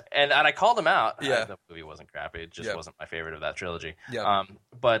 And I called him out. Yeah. The movie wasn't crappy. It just wasn't my favorite of that trilogy. Yeah.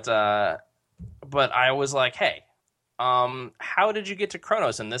 But I was like, hey, how did you get to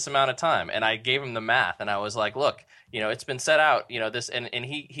Kronos in this amount of time? And I gave him the math, and I was like, look, it's been set out, this, and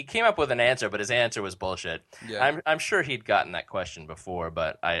he came up with an answer, but his answer was bullshit. Yeah. I'm sure he'd gotten that question before,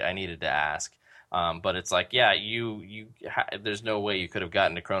 but I needed to ask. But it's like, yeah, there's no way you could have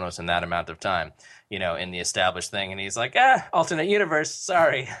gotten to Kronos in that amount of time, in the established thing. And he's like, alternate universe,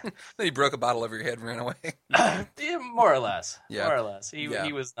 sorry. Then he broke a bottle over your head and ran away. Yeah, more or less. Yeah. More or less. He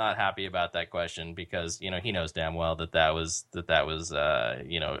was not happy about that question because, he knows damn well that was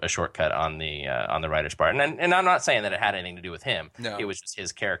a shortcut on the writer's part. And I'm not saying that it had anything to do with him. No. It was just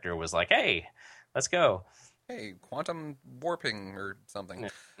his character was like, hey, let's go. Hey, quantum warping or something.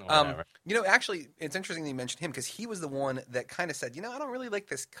 Whatever. Actually, it's interesting that you mentioned him because he was the one that kind of said, I don't really like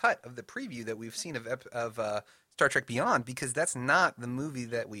this cut of the preview that we've seen of Star Trek Beyond because that's not the movie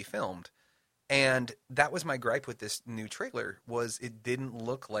that we filmed. And that was my gripe with this new trailer was it didn't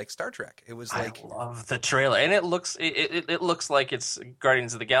look like Star Trek. It was like... I love the trailer. And it looks like it's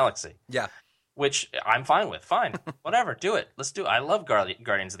Guardians of the Galaxy. Yeah. Which I'm fine with. Fine. Whatever. Do it. Let's do it. I love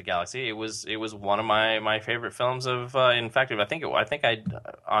Guardians of the Galaxy. It was one of my favorite films of in fact I think I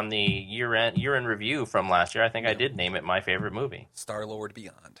on the year-end review from last year, I think I did name it my favorite movie. Star-Lord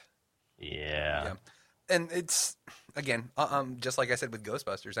Beyond. Yeah. And it's again, just like I said with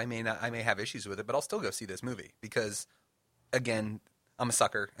Ghostbusters, I may have issues with it, but I'll still go see this movie because again, I'm a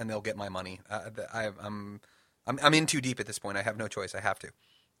sucker and they'll get my money. I'm in too deep at this point. I have no choice. I have to.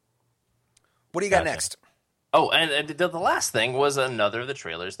 What do you got next? Oh, and the last thing was another of the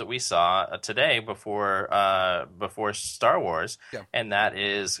trailers that we saw today before Star Wars, and that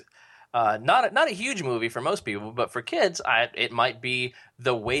is not a huge movie for most people, but for kids, it might be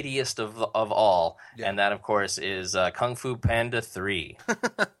the weightiest of all, and that of course is Kung Fu Panda 3.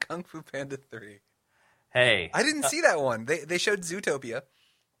 Kung Fu Panda 3. Hey, I didn't see that one. They showed Zootopia.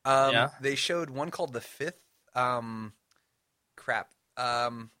 They showed one called The Fifth.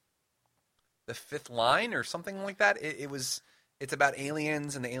 The Fifth Line or something like that. It's about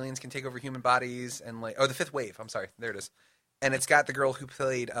aliens and the aliens can take over human bodies and The Fifth Wave. I'm sorry. There it is. And it's got the girl who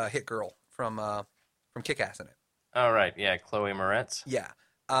played Hit Girl from Kick-Ass in it. All right. Yeah. Chloe Moretz. Yeah.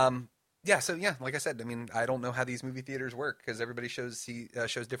 So like I said, I don't know how these movie theaters work because everybody shows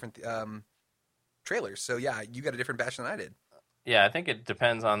different trailers. So yeah, you got a different batch than I did. Yeah. I think it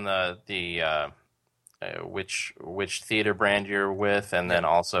depends on the which theater brand you're with, and then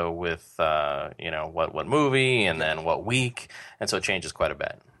also with what movie, and then what week, and so it changes quite a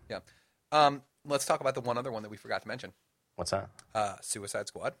bit. Yeah. Let's talk about the one other one that we forgot to mention. What's that? Suicide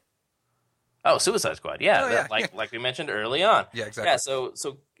Squad. Oh, Suicide Squad. Yeah, Oh, yeah. like we mentioned early on. Yeah, exactly. Yeah,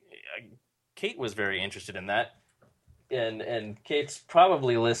 so Kate was very interested in that, and Kate's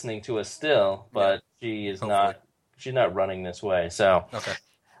probably listening to us still, but she is not. She's not running this way. So okay.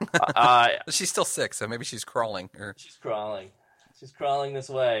 She's still sick, so maybe she's crawling. She's crawling. She's crawling this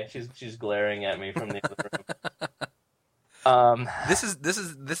way. She's glaring at me from the other room. This is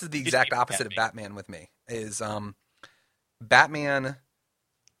the exact opposite of Batman with me. Is Batman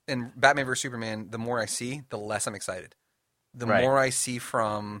and Batman vs Superman? The more I see, the less I'm excited. The more I see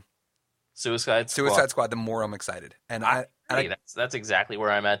from Suicide Squad, the more I'm excited. And that's exactly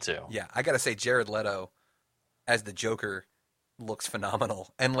where I'm at too. Yeah, I gotta say, Jared Leto as the Joker looks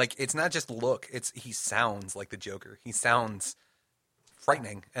phenomenal, and it's not just look; he sounds like the Joker. He sounds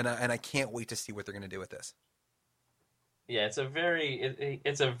frightening, and I can't wait to see what they're going to do with this. Yeah, it's a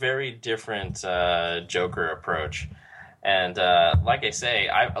very different Joker approach, And like I say,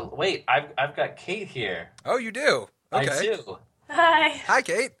 I've got Kate here. Oh, you do? Okay. I do. Hi. Hi,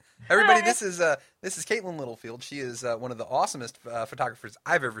 Kate. Everybody, Hi. this is Caitlin Littlefield. She is one of the awesomest photographers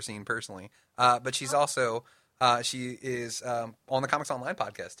I've ever seen personally. But she's also she is on the Comics Online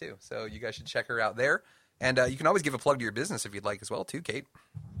podcast too. So you guys should check her out there. And you can always give a plug to your business if you'd like as well too, Kate.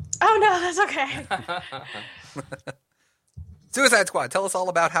 Oh no, that's okay. Suicide Squad. Tell us all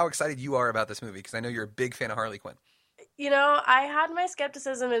about how excited you are about this movie because I know you're a big fan of Harley Quinn. You know, I had my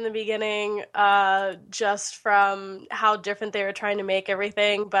skepticism in the beginning, just from how different they were trying to make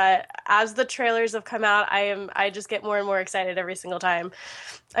everything. But as the trailers have come out, I just get more and more excited every single time.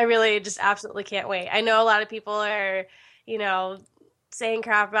 I really just absolutely can't wait. I know a lot of people are, saying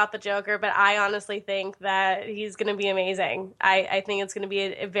crap about the Joker, but I honestly think that he's going to be amazing. I think it's going to be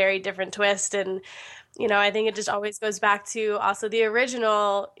a very different twist. And, I think it just always goes back to also the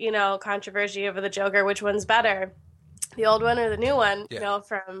original, controversy over the Joker, which one's better. The old one or the new one,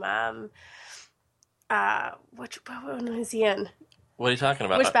 from which one is he in? What are you talking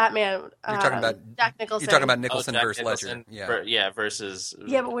about? Which Batman? You're talking about Jack Nicholson. You're talking about Nicholson Jack versus Nicholson Ledger. Versus.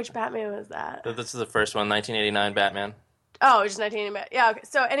 Yeah, but which Batman was that? This is the first one, 1989 Batman. Oh, just 1989. Yeah. Okay.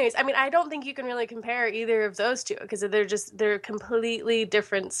 So, anyways, I don't think you can really compare either of those two because they're completely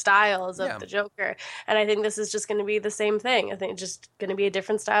different styles of the Joker, and I think this is just going to be the same thing. I think it's just going to be a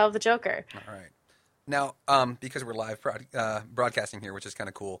different style of the Joker. All right. Now, because we're live broadcasting here, which is kind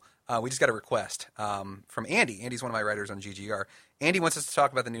of cool, we just got a request from Andy. Andy's one of my writers on GGR. Andy wants us to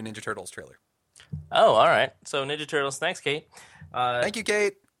talk about the new Ninja Turtles trailer. Oh, all right. So Ninja Turtles. Thanks, Kate. Thank you,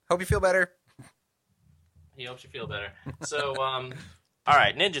 Kate. Hope you feel better. He hopes you feel better. So, all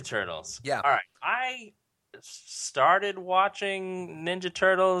right, Ninja Turtles. Yeah. All right. I started watching Ninja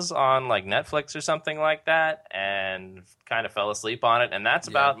Turtles on like Netflix or something like that, and kind of fell asleep on it. And that's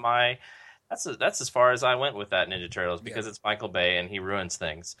about my. That's as far as I went with that Ninja Turtles because it's Michael Bay and he ruins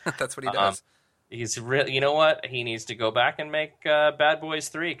things. That's what he does. He's really, you know what? He needs to go back and make Bad Boys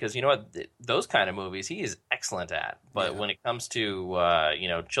 3 because you know what? Those kind of movies he is excellent at. But when it comes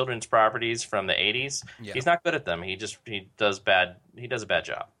to children's properties from the 80s, he's not good at them. He does a bad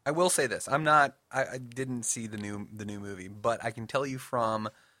job. I will say this: I didn't see the new movie, but I can tell you from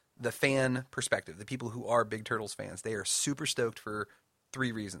the fan perspective, the people who are big Turtles fans, they are super stoked for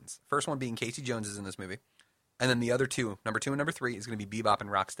 3 reasons. First one being Casey Jones is in this movie, and then the other two, number 2 and number 3, is going to be Bebop and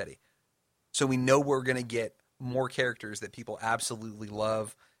Rocksteady. So we know we're going to get more characters that people absolutely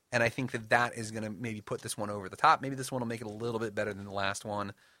love, and I think that is going to maybe put this one over the top. Maybe this one will make it a little bit better than the last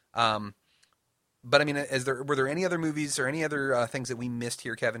one. But I mean, were there any other movies or any other things that we missed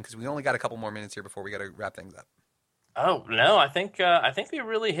here, Kevin? Because we only got a couple more minutes here before we got to wrap things up. Oh no, I think we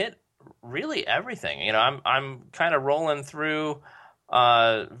really hit everything. I'm kind of rolling through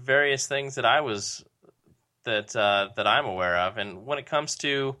various things that that I'm aware of, and when it comes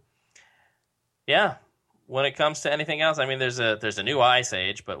to anything else, I mean, there's a new Ice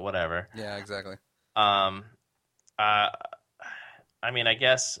Age, but whatever. Yeah, exactly. I mean, I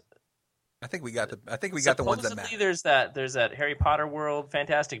guess. I think we got the ones that matter. There's that Harry Potter World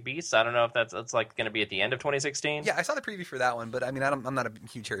Fantastic Beasts. I don't know if that's like going to be at the end of 2016. Yeah, I saw the preview for that one, but I mean, I'm not a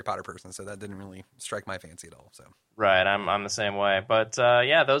huge Harry Potter person, so that didn't really strike my fancy at all. So right, I'm the same way. But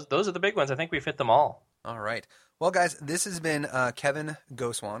those are the big ones. I think we've hit them all. All right. Well, guys, this has been Kevin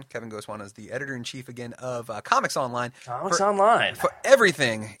Goswan. Kevin Goswan is the editor-in-chief again of Comics Online. Online. For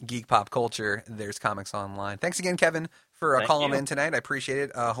everything geek pop culture, there's Comics Online. Thanks again, Kevin, for calling in tonight. I appreciate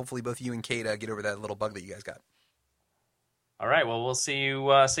it. Hopefully both you and Kate get over that little bug that you guys got. All right. Well, we'll see you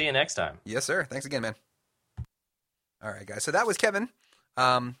next time. Yes, sir. Thanks again, man. All right, guys. So that was Kevin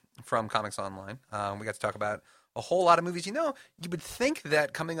from Comics Online. We got to talk about a whole lot of movies. You would think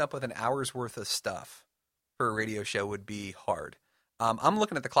that coming up with an hour's worth of stuff for a radio show would be hard. I'm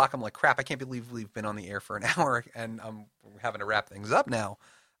looking at the clock. I'm like, crap, I can't believe we've been on the air for an hour and I'm having to wrap things up now.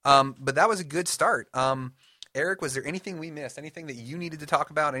 But that was a good start. Eric, was there anything we missed? Anything that you needed to talk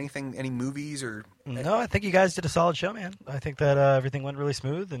about? Any movies or? No, I think you guys did a solid show, man. I think that everything went really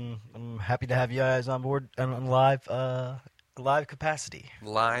smooth, and I'm happy to have you guys on board on live capacity.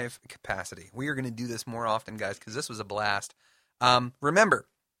 Live capacity. We are going to do this more often, guys, because this was a blast. Remember,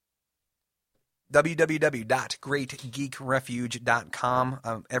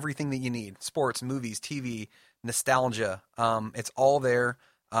 www.greatgeekrefuge.com. Everything that you need. Sports, movies, TV, nostalgia. It's all there.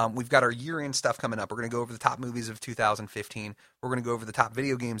 We've got our year-end stuff coming up. We're going to go over the top movies of 2015. We're going to go over the top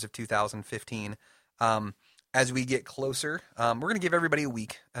video games of 2015. As we get closer, we're going to give everybody a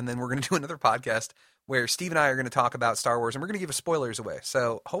week, and then we're going to do another podcast where Steve and I are going to talk about Star Wars, and we're going to give spoilers away.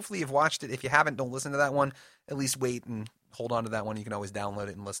 So hopefully you've watched it. If you haven't, don't listen to that one. At least wait and hold on to that one. You can always download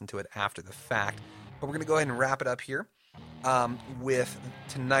it and listen to it after the fact. But we're going to go ahead and wrap it up here. with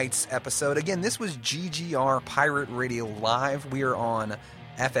tonight's episode. Again, this was GGR Pirate Radio Live. We are on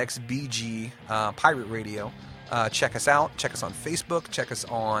FXBG Pirate Radio. Check us out. Check us on Facebook. Check us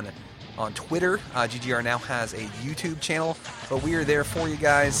on Twitter. GGR now has a YouTube channel, but we are there for you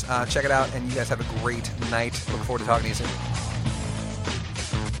guys. Check it out, and you guys have a great night. Looking forward to talking to you soon.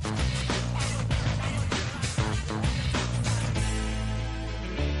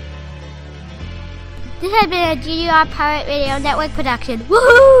 This has been a GGR Pirate Radio Network production.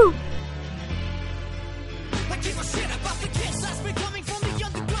 Woohoo!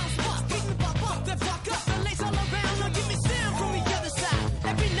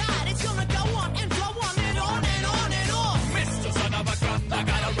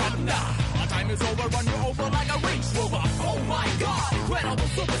 Is over, run you over like a Range Rover. Oh my God, incredible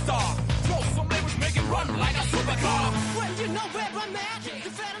superstar. Throw some labels, make it run like a supercar. Well, you know where I'm at.